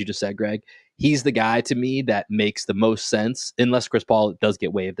Paul, as you just said, Greg, he's the guy to me that makes the most sense, unless Chris Paul does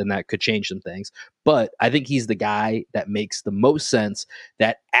get waived, and that could change some things. But I think he's the guy that makes the most sense,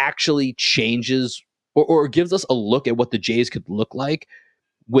 that actually changes or gives us a look at what the Jays could look like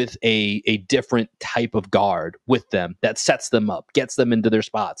with a different type of guard with them, that sets them up, gets them into their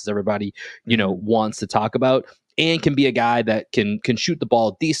spots, as everybody, wants to talk about, and can be a guy that can shoot the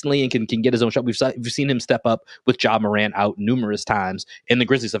ball decently and can get his own shot. We've seen him step up with Ja Morant out numerous times, and the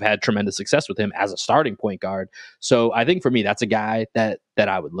Grizzlies have had tremendous success with him as a starting point guard. So I think for me, that's a guy that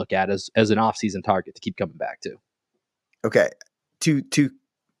I would look at as an offseason target to keep coming back to. Okay. Two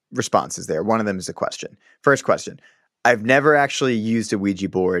responses there. One of them is a question. First question. I've never actually used a Ouija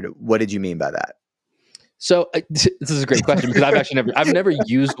board. What did you mean by that? So this is a great question, because I've never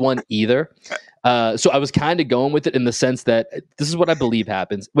used one either. So I was kind of going with it in the sense that this is what I believe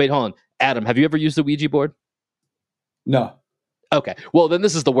happens. Wait, hold on. Adam, have you ever used a Ouija board? No. Okay. Well, then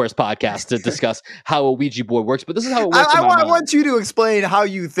this is the worst podcast to discuss how a Ouija board works, but this is how it works. I want you to explain how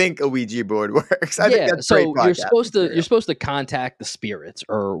you think a Ouija board works. I think that's great podcast. You're supposed to contact the spirits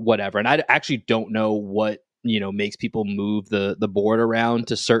or whatever. And I actually don't know what, makes people move the board around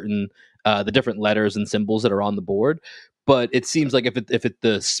to certain the different letters and symbols that are on the board. But it seems like if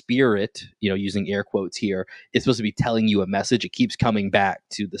the spirit, using air quotes here, is supposed to be telling you a message, it keeps coming back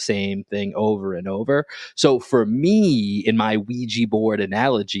to the same thing over and over. So for me, in my Ouija board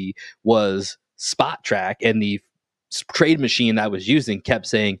analogy, was Spot Track, and the trade machine I was using kept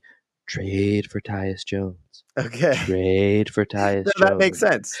saying, "Trade for Tyus Jones." Okay. Trade for Tyus No, Jones. that makes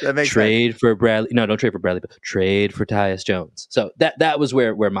sense. Trade for Bradley. No, don't trade for Bradley, but trade for Tyus Jones. So that was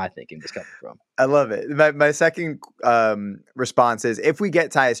where my thinking was coming from. I love it. My second response is, if we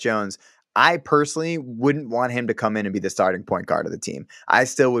get Tyus Jones, I personally wouldn't want him to come in and be the starting point guard of the team. I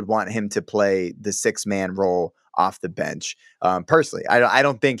still would want him to play the 6-man role off the bench. Personally, I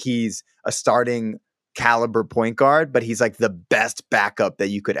don't think he's a starting caliber point guard, but he's like the best backup that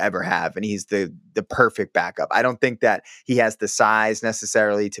you could ever have, and he's the perfect backup. I don't think that he has the size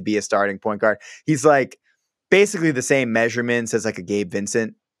necessarily to be a starting point guard. He's like basically the same measurements as like a Gabe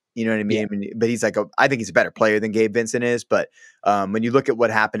Vincent. You know what I mean? Yeah. But he's like I think he's a better player than Gabe Vincent is. But when you look at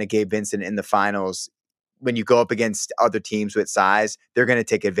what happened to Gabe Vincent in the finals, when you go up against other teams with size, they're going to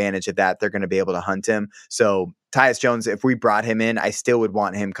take advantage of that. They're going to be able to hunt him. So Tyus Jones, if we brought him in, I still would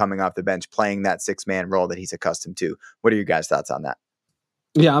want him coming off the bench, playing that 6-man role that he's accustomed to. What are your guys' thoughts on that?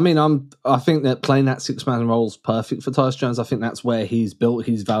 Yeah, I mean, I think that playing that 6-man role is perfect for Tyus Jones. I think that's where he's built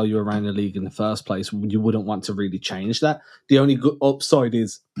his value around the league in the first place. You wouldn't want to really change that. The only good upside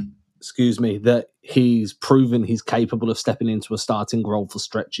is, that he's proven he's capable of stepping into a starting role for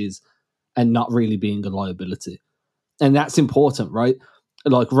stretches and not really being a liability. And that's important, right?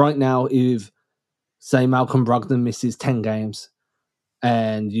 Like right now, if, say, Malcolm Brogdon misses 10 games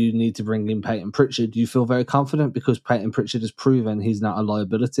and you need to bring in Peyton Pritchard, you feel very confident because Peyton Pritchard has proven he's not a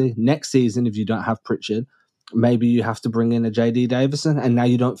liability. Next season, if you don't have Pritchard, maybe you have to bring in a JD Davison, and now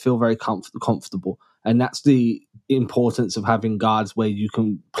you don't feel very comfortable. And that's the importance of having guards where you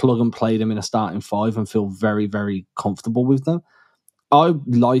can plug and play them in a starting 5 and feel very, very comfortable with them. I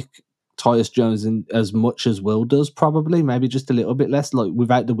like Tyus Jones as much as Will does, probably, maybe just a little bit less, like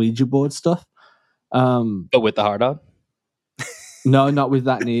without the Ouija board stuff. But with the hard on? No, not with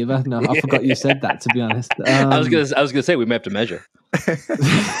that neither. No, I forgot you said that, to be honest. I was gonna say we may have to measure.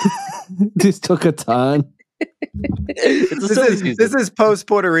 This took a turn. This is post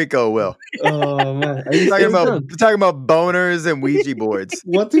Puerto Rico, Will. Oh man, are you talking about boners and Ouija boards?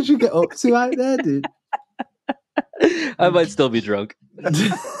 What did you get up to out there, dude? I might still be drunk.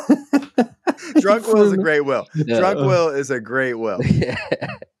 Drunk Will is a great Will. Yeah. Drunk Will is a great Will. Yeah.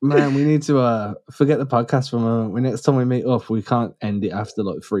 Man, we need to forget the podcast for a moment. Next time we meet up, we can't end it after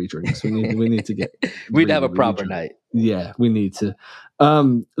like 3 drinks. We need to get. We'd have a proper night. Yeah, we need to.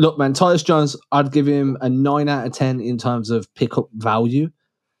 Look, man, Tyus Jones, I'd give him a 9 out of 10 in terms of pickup value.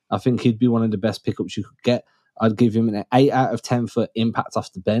 I think he'd be one of the best pickups you could get. I'd give him an 8 out of 10 for impact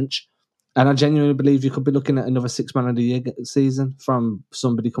off the bench. And I genuinely believe you could be looking at another 6-man of the year season from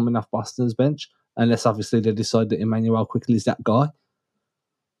somebody coming off Boston's bench, unless obviously they decide that Emmanuel Quickly is that guy.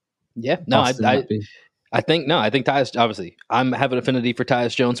 Yeah, no, I think Tyus, obviously, I'm having affinity for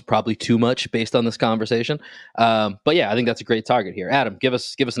Tyus Jones, probably too much based on this conversation. But yeah, I think that's a great target here. Adam, give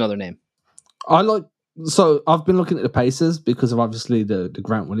us another name. So I've been looking at the Pacers because of obviously the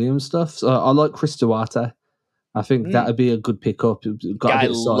Grant Williams stuff. So I like Chris Duarte. I think that would be a good pickup. Guy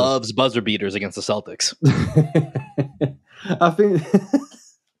loves buzzer beaters against the Celtics. I think.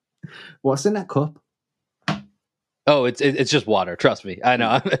 What's in that cup? Oh, it's just water. Trust me, I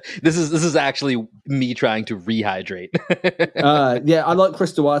know. This is actually me trying to rehydrate. Yeah, I like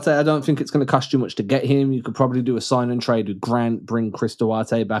Chris Duarte. I don't think it's going to cost you much to get him. You could probably do a sign and trade with Grant, bring Chris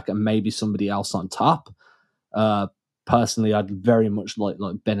Duarte back, and maybe somebody else on top. Personally, I'd very much like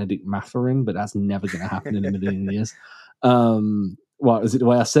Benedict Mathurin, but that's never going to happen in a million years. What is it the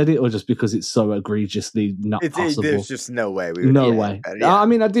way I said it, or just because it's so egregiously not possible? There's just no way. No way. Yeah. I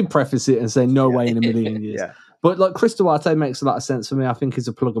mean, I did preface it and say no way in a million years. Yeah. But like Chris Duarte makes a lot of sense for me. I think he's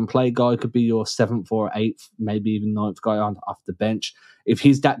a plug and play guy. Could be your 7th or 8th, maybe even 9th guy off the bench. If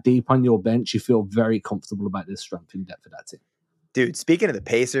he's that deep on your bench, you feel very comfortable about this strength and depth of that team. Dude, speaking of the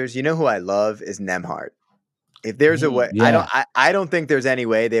Pacers, you know who I love is Nembhard. If there's a way, I don't think there's any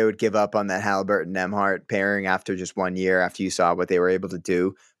way they would give up on that Halliburton Nembhard pairing after just 1 year, after you saw what they were able to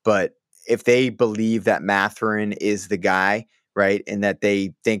do. But if they believe that Mathurin is the guy, right, and that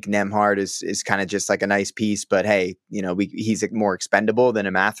they think Nembhard is kind of just like a nice piece, but hey, he's more expendable than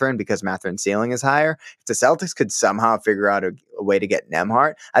a Mathurin because Mathurin's ceiling is higher. If the Celtics could somehow figure out a way to get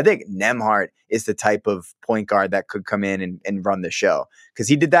Nembhard, I think Nembhard is the type of point guard that could come in and run the show, because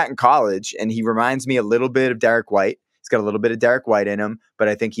he did that in college, and he reminds me a little bit of Derek White. He's got a little bit of Derek White in him, but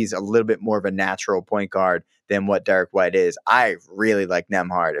I think he's a little bit more of a natural point guard than what Derek White is. I really like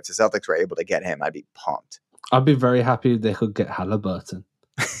Nembhard. If the Celtics were able to get him, I'd be pumped. I'd be very happy if they could get Halliburton.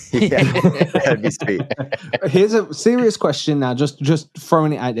 Yeah, that'd be sweet. Here's a serious question now, just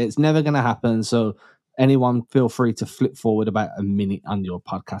throwing it out there. It's never going to happen, so anyone feel free to flip forward about a minute on your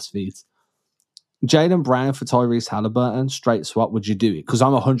podcast feeds. Jaylen Brown for Tyrese Halliburton, straight swap, would you do it? Because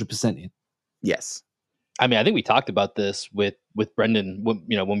I'm 100% in. Yes. I mean, I think we talked about this with Brendan, when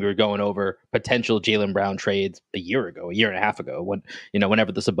we were going over potential Jaylen Brown trades a year and a half ago,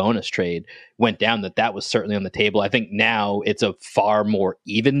 whenever the Sabonis trade went down, that was certainly on the table. I think now it's a far more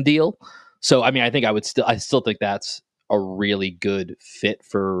even deal. So, I mean, I still think that's a really good fit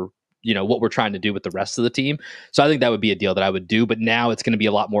for, what we're trying to do with the rest of the team. So I think that would be a deal that I would do, but now it's going to be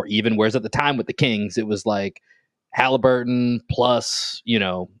a lot more even. Whereas at the time with the Kings, it was like Halliburton plus,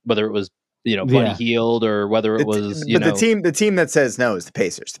 whether it was, Buddy Hield or whether it was, the team that says no is the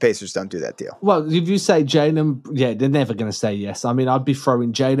Pacers. The Pacers don't do that deal. Well, if you say Jaylen, they're never going to say yes. I mean, I'd be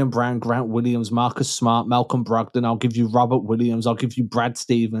throwing Jaylen Brown, Grant Williams, Marcus Smart, Malcolm Brogdon. I'll give you Robert Williams. I'll give you Brad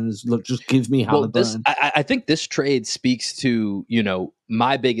Stevens. Look, just give me Halliburton. I think this trade speaks to,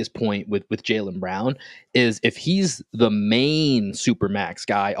 my biggest point with Jaylen Brown is if he's the main supermax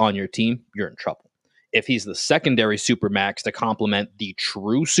guy on your team, you're in trouble. If he's the secondary supermax to complement the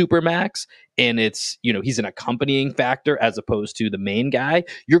true supermax, and it's, he's an accompanying factor as opposed to the main guy,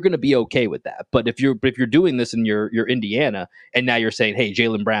 you're going to be okay with that. But if you're doing this in your Indiana, and now you're saying, hey,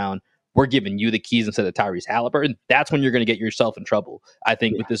 Jaylen Brown, we're giving you the keys instead of Tyrese Halliburton, that's when you're going to get yourself in trouble, I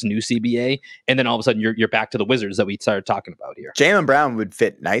think, with this new CBA. And then all of a sudden you're back to the Wizards that we started talking about here. Jaylen Brown would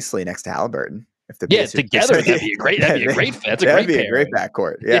fit nicely next to Halliburton. Together that'd be a great fit. That's that'd be a great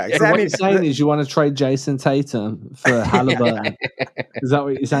backcourt. Yeah, exactly. What you're saying is you want to trade Jason Tatum for Halliburton. Is that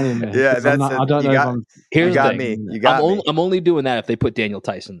what you're saying? Yeah, that's. I don't know. You got me. I'm only doing that if they put Daniel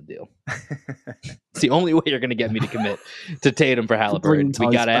Tice in the deal. It's the only way you're going to get me to commit to Tatum for Halliburton.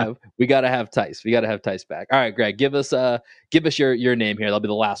 We gotta have Tice. We gotta have Tice back. All right, Greg, give us your name here. That'll be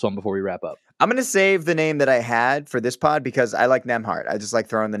the last one before we wrap up. I'm going to save the name that I had for this pod because I like Nembhard. I just like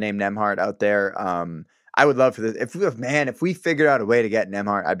throwing the name Nembhard out there. I would love for this. If we figured out a way to get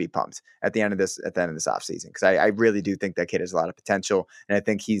Nembhard, I'd be pumped at the end of this offseason because I really do think that kid has a lot of potential, and I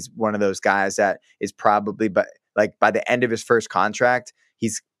think he's one of those guys that is probably, by the end of his first contract,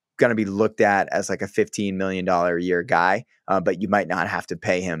 he's going to be looked at as like a $15 million a year guy, but you might not have to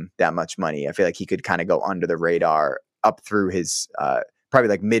pay him that much money. I feel like he could kind of go under the radar up through his probably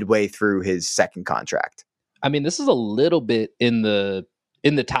like midway through his second contract. I mean, this is a little bit in the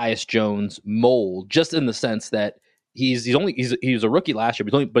Tyus Jones mold, just in the sense that he was a rookie last year,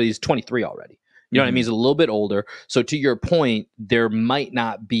 but he's 23 already. You know what I mean? He's a little bit older. So to your point, there might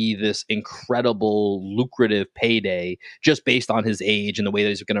not be this incredible lucrative payday just based on his age and the way that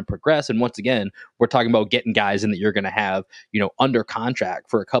he's going to progress. And once again, we're talking about getting guys in that you're going to have, under contract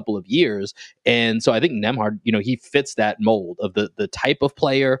for a couple of years. And so I think Nembhard, he fits that mold of the type of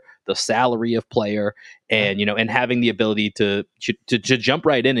player, the salary of player, and, and having the ability to jump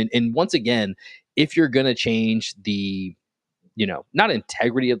right in. And once again, if you're going to change the, not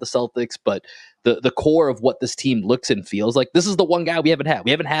integrity of the Celtics, but the core of what this team looks and feels like, this is the one guy we haven't had.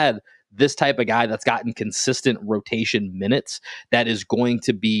 We haven't had this type of guy that's gotten consistent rotation minutes that is going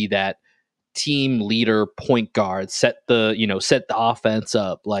to be that team leader, point guard, set the offense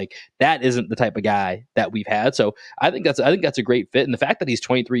up. Like, that isn't the type of guy that we've had. So I think that's a great fit. And the fact that he's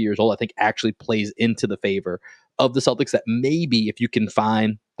 23 years old, I think actually plays into the favor of the Celtics, that maybe if you can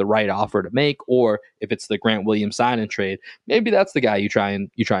find the right offer to make, or if it's the Grant Williams sign and trade, maybe that's the guy you try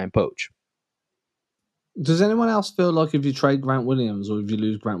and poach. Does anyone else feel like if you trade Grant Williams or if you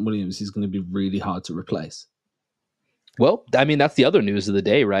lose Grant Williams, he's going to be really hard to replace? Well, I mean, that's the other news of the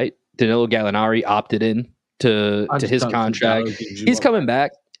day, right? Danilo Gallinari opted in to his contract. He's coming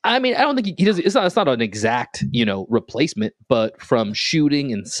back. I mean, I don't think he does. It's not an exact, replacement, but from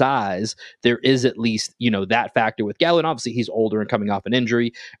shooting and size, there is at least, that factor with Gallon. Obviously, he's older and coming off an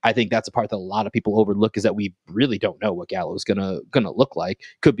injury. I think that's a part that a lot of people overlook, is that we really don't know what Gallo is gonna look like.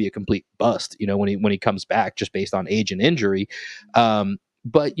 Could be a complete bust, when he comes back, just based on age and injury.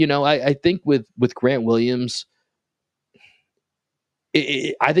 But I think with Grant Williams,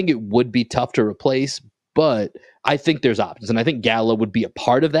 I think it would be tough to replace, but I think there's options, and I think Gallo would be a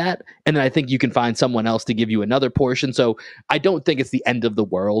part of that. And then I think you can find someone else to give you another portion. So I don't think it's the end of the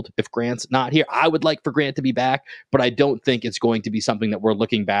world if Grant's not here. I would like for Grant to be back, but I don't think it's going to be something that we're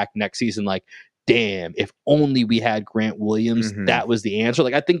looking back next season like, damn, if only we had Grant Williams, that was the answer.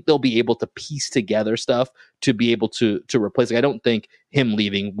 Like, I think they'll be able to piece together stuff to be able to replace. Like, I don't think him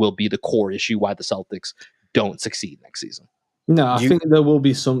leaving will be the core issue why the Celtics don't succeed next season. No, I think there will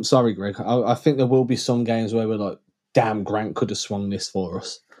be some. Sorry, Greg. I think there will be some games where we're like, "Damn, Grant could have swung this for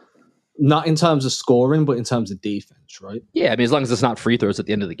us." Not in terms of scoring, but in terms of defense, right? Yeah, I mean, as long as it's not free throws at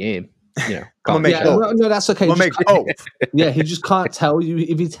the end of the game, I'm make no, that's okay. We'll make both. Yeah, he just can't tell you.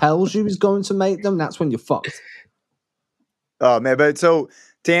 If he tells you he's going to make them, that's when you're fucked. Oh man, but so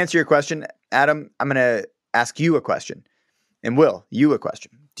to answer your question, Adam, I'm gonna ask you a question, and Will, you a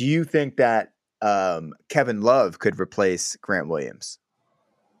question. Do you think that Kevin Love could replace Grant Williams?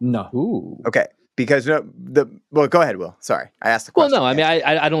 No. Ooh. Okay. Because well, go ahead, Will. Sorry, I asked the question. Well, no, I mean,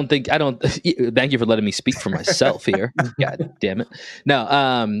 I don't think. Thank you for letting me speak for myself here. God damn it. No,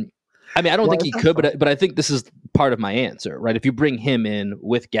 I mean, I don't think he could, but I think this is part of my answer, right? If you bring him in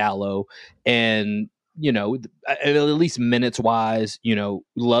with Gallo, and at least minutes wise,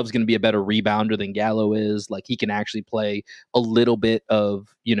 Love's going to be a better rebounder than Gallo is. Like, he can actually play a little bit of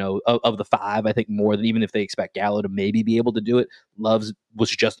the five. I think more than, even if they expect Gallo to maybe be able to do it, Love's was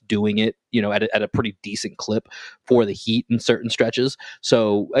just doing it, at a pretty decent clip for the Heat in certain stretches.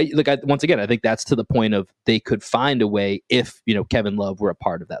 So, once again, I think that's to the point of they could find a way if Kevin Love were a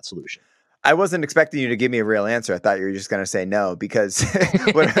part of that solution. I wasn't expecting you to give me a real answer. I thought you were just going to say no, because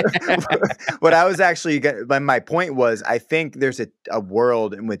what I was actually my point was, I think there's a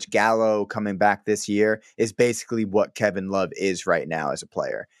world in which Gallo coming back this year is basically what Kevin Love is right now as a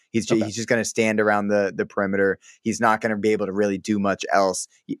player. He's just going to stand around the perimeter. He's not going to be able to really do much else.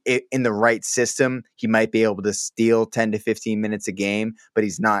 In the right system, he might be able to steal 10 to 15 minutes a game, but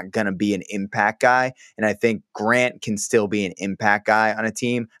he's not going to be an impact guy. And I think Grant can still be an impact guy on a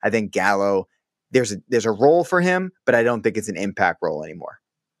team. I think Gallo, there's a role for him, but I don't think it's an impact role anymore.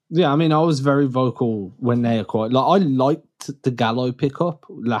 Yeah, I mean, I was very vocal when they acquired. I liked the Gallo pickup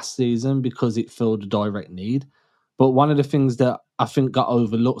last season because it filled a direct need. But one of the things that I think got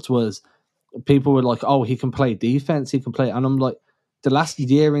overlooked was people were like, "Oh, he can play defense. He can play," and I'm like, the last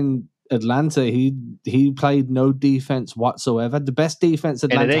year in Atlanta, he played no defense whatsoever. The best defense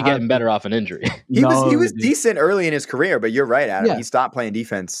Atlanta and it ain't getting better off an injury. He was decent early in his career, but you're right, Adam. Yeah. He stopped playing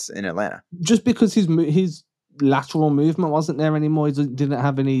defense in Atlanta just because his lateral movement wasn't there anymore. He didn't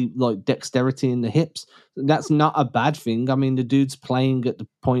have any dexterity in the hips. That's not a bad thing. I mean, the dude's playing at the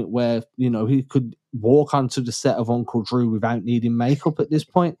point where he could walk onto the set of Uncle Drew without needing makeup at this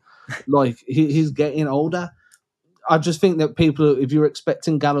point. He's getting older. I just think that people, if you're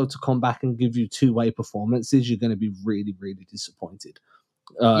expecting Gallo to come back and give you two-way performances, you're going to be really, really disappointed.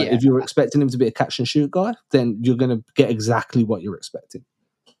 If you're expecting him to be a catch and shoot guy, then you're going to get exactly what you're expecting.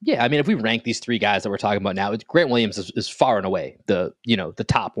 Yeah, I mean, if we rank these three guys that we're talking about now, Grant Williams is far and away the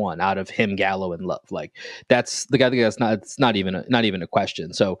top one out of him, Gallo, and Love. Like, that's the guy. It's not even a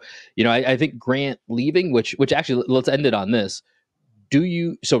question. So, I think Grant leaving, which actually, let's end it on this.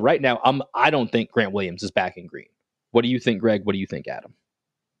 So right now, I don't think Grant Williams is back in Green. What do you think, Greg? What do you think, Adam?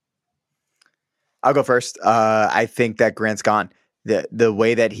 I'll go first. I think that Grant's gone. The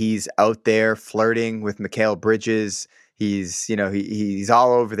way that he's out there flirting with Mikal Bridges. He's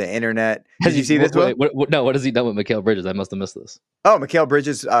all over the internet. Did you see this? What has he done with Mikal Bridges? I must have missed this. Oh, Mikal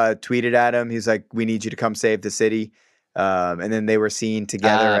Bridges tweeted at him. He's like, "We need you to come save the city." And then they were seen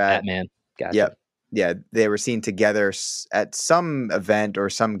together at Batman. Gotcha. Yeah, they were seen together at some event or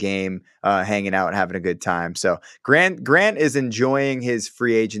some game, hanging out and having a good time. So Grant is enjoying his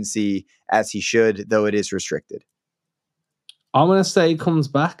free agency as he should, though it is restricted. I'm gonna say he comes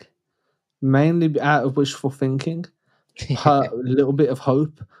back mainly out of wishful thinking. A little bit of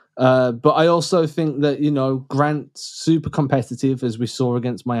hope, but I also think that Grant's super competitive, as we saw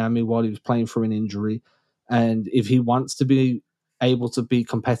against Miami while he was playing through an injury, and if he wants to be able to be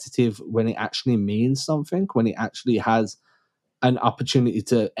competitive when it actually means something, when it actually has an opportunity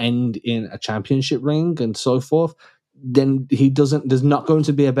to end in a championship ring and so forth, then there's not going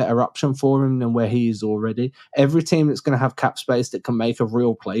to be a better option for him than where he is already. Every team that's going to have cap space that can make a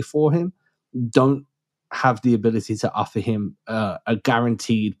real play for him don't have the ability to offer him a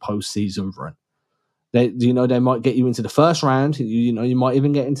guaranteed postseason run. They might get you into the first round. You might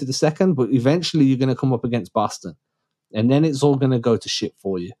even get into the second, but eventually you're going to come up against Boston, and then it's all going to go to shit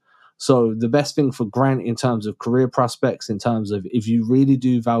for you. So the best thing for Grant in terms of career prospects, in terms of if you really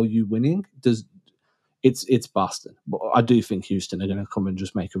do value winning, it's Boston. But I do think Houston are going to come and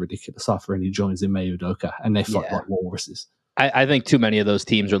just make a ridiculous offer, and he joins in Ime Udoka, and they fight like walruses. I think too many of those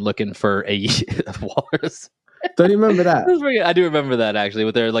teams are looking for a walrus. Don't you remember that? I do remember that, actually,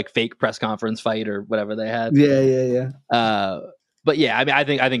 with their fake press conference fight or whatever they had. Yeah. But yeah, I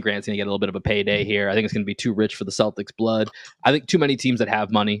mean, I think Grant's gonna get a little bit of a payday here. I think it's gonna be too rich for the Celtics' blood. I think too many teams that have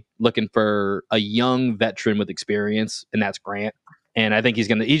money looking for a young veteran with experience, and that's Grant. And I think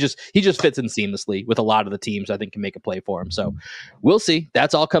he just fits in seamlessly with a lot of the teams I think can make a play for him. So we'll see.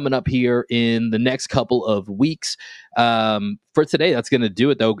 That's all coming up here in the next couple of weeks. For today, that's going to do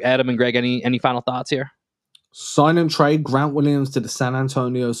it, though. Adam and Greg, any final thoughts here? Sign and trade Grant Williams to the San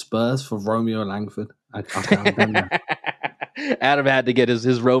Antonio Spurs for Romeo Langford. I can't do that. Adam had to get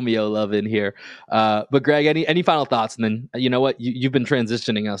his Romeo love in here. But Greg, any final thoughts? And then, you know what? You've been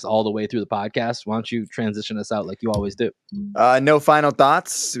transitioning us all the way through the podcast. Why don't you transition us out like you always do? No final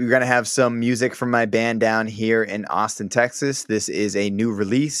thoughts. We're going to have some music from my band down here in Austin, Texas. This is a new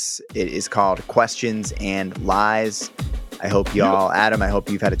release. It is called Questions and Lies. I hope y'all, Adam, I hope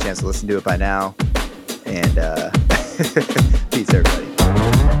you've had a chance to listen to it by now. And peace, everybody.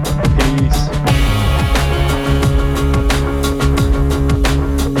 Peace.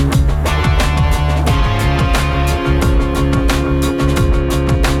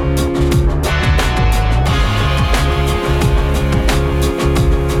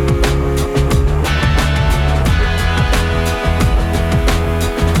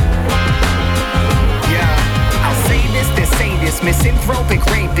 Misanthropic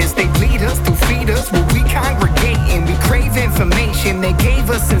rapists, they bleed us to feed us. Where we congregate and we crave information. They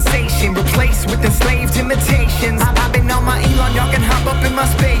gave us sensation, replaced with enslaved imitations. I've been on my Elon, y'all can hop up in my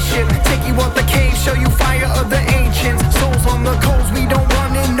spaceship. Take you out the cave, show you fire of the ancients. Souls on the coals, we don't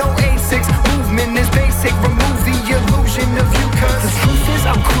run in no A6. Movement is basic, remove the illusion of you. Cause the truth is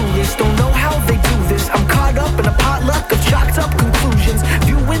I'm clueless, don't know how they do this. I'm caught up in a potluck of chalked up conclusions.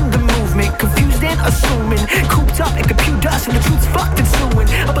 Viewing the movement, confused and assuming. Cooped up and compute dust and the truth's fucked and suing.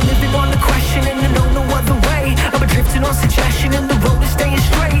 I've been living on the question and I know no other way. I've been drifting on suggestion and the road is staying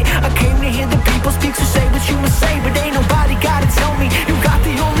straight. I came to hear the people speak, so say what you must say. But ain't nobody gotta tell me you got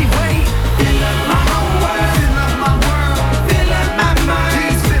the only way. Fill up my whole world, fill up my world, fill up my mind,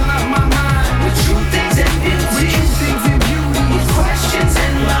 please fill up my mind with true things and beauty, with questions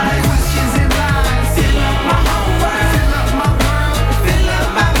and lies, fill up my whole world, fill up my world, fill up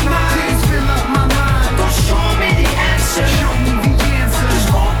my mind, please fill up my mind. Don't show me the answer, show me the answer, just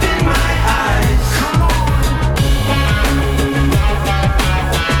open my eyes. Come on.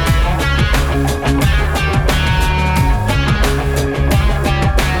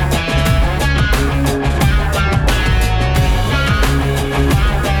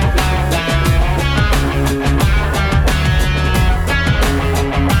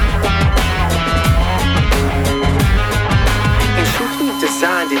 In truth, we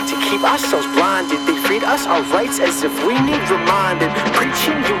designed it to keep ourselves blinded. They treat us our rights as if we need reminded.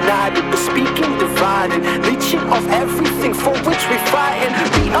 Preaching united, but speaking divided. Leeching off everything for which we fighting.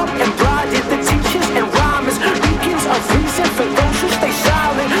 Beat up and blinded, the teachers and rhymers. Beacons of reason for those who stay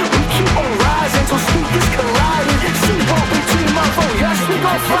silent. We keep on rising till speakers colliding. See what we dream of, oh yes, we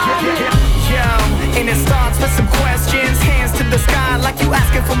gon' find it. Yo, and it starts with some questions. Hands to the sky like you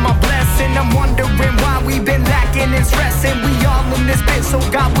asking for my blessing. I'm wondering why we've been lacking and stressing. We all in this bit, so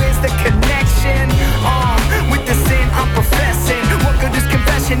God, where's the connection? With the sin I'm professing. What good is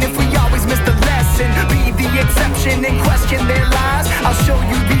confession if we always miss the lesson? Be the exception and question their lies. I'll show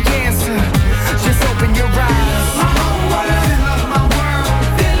you the answer. Just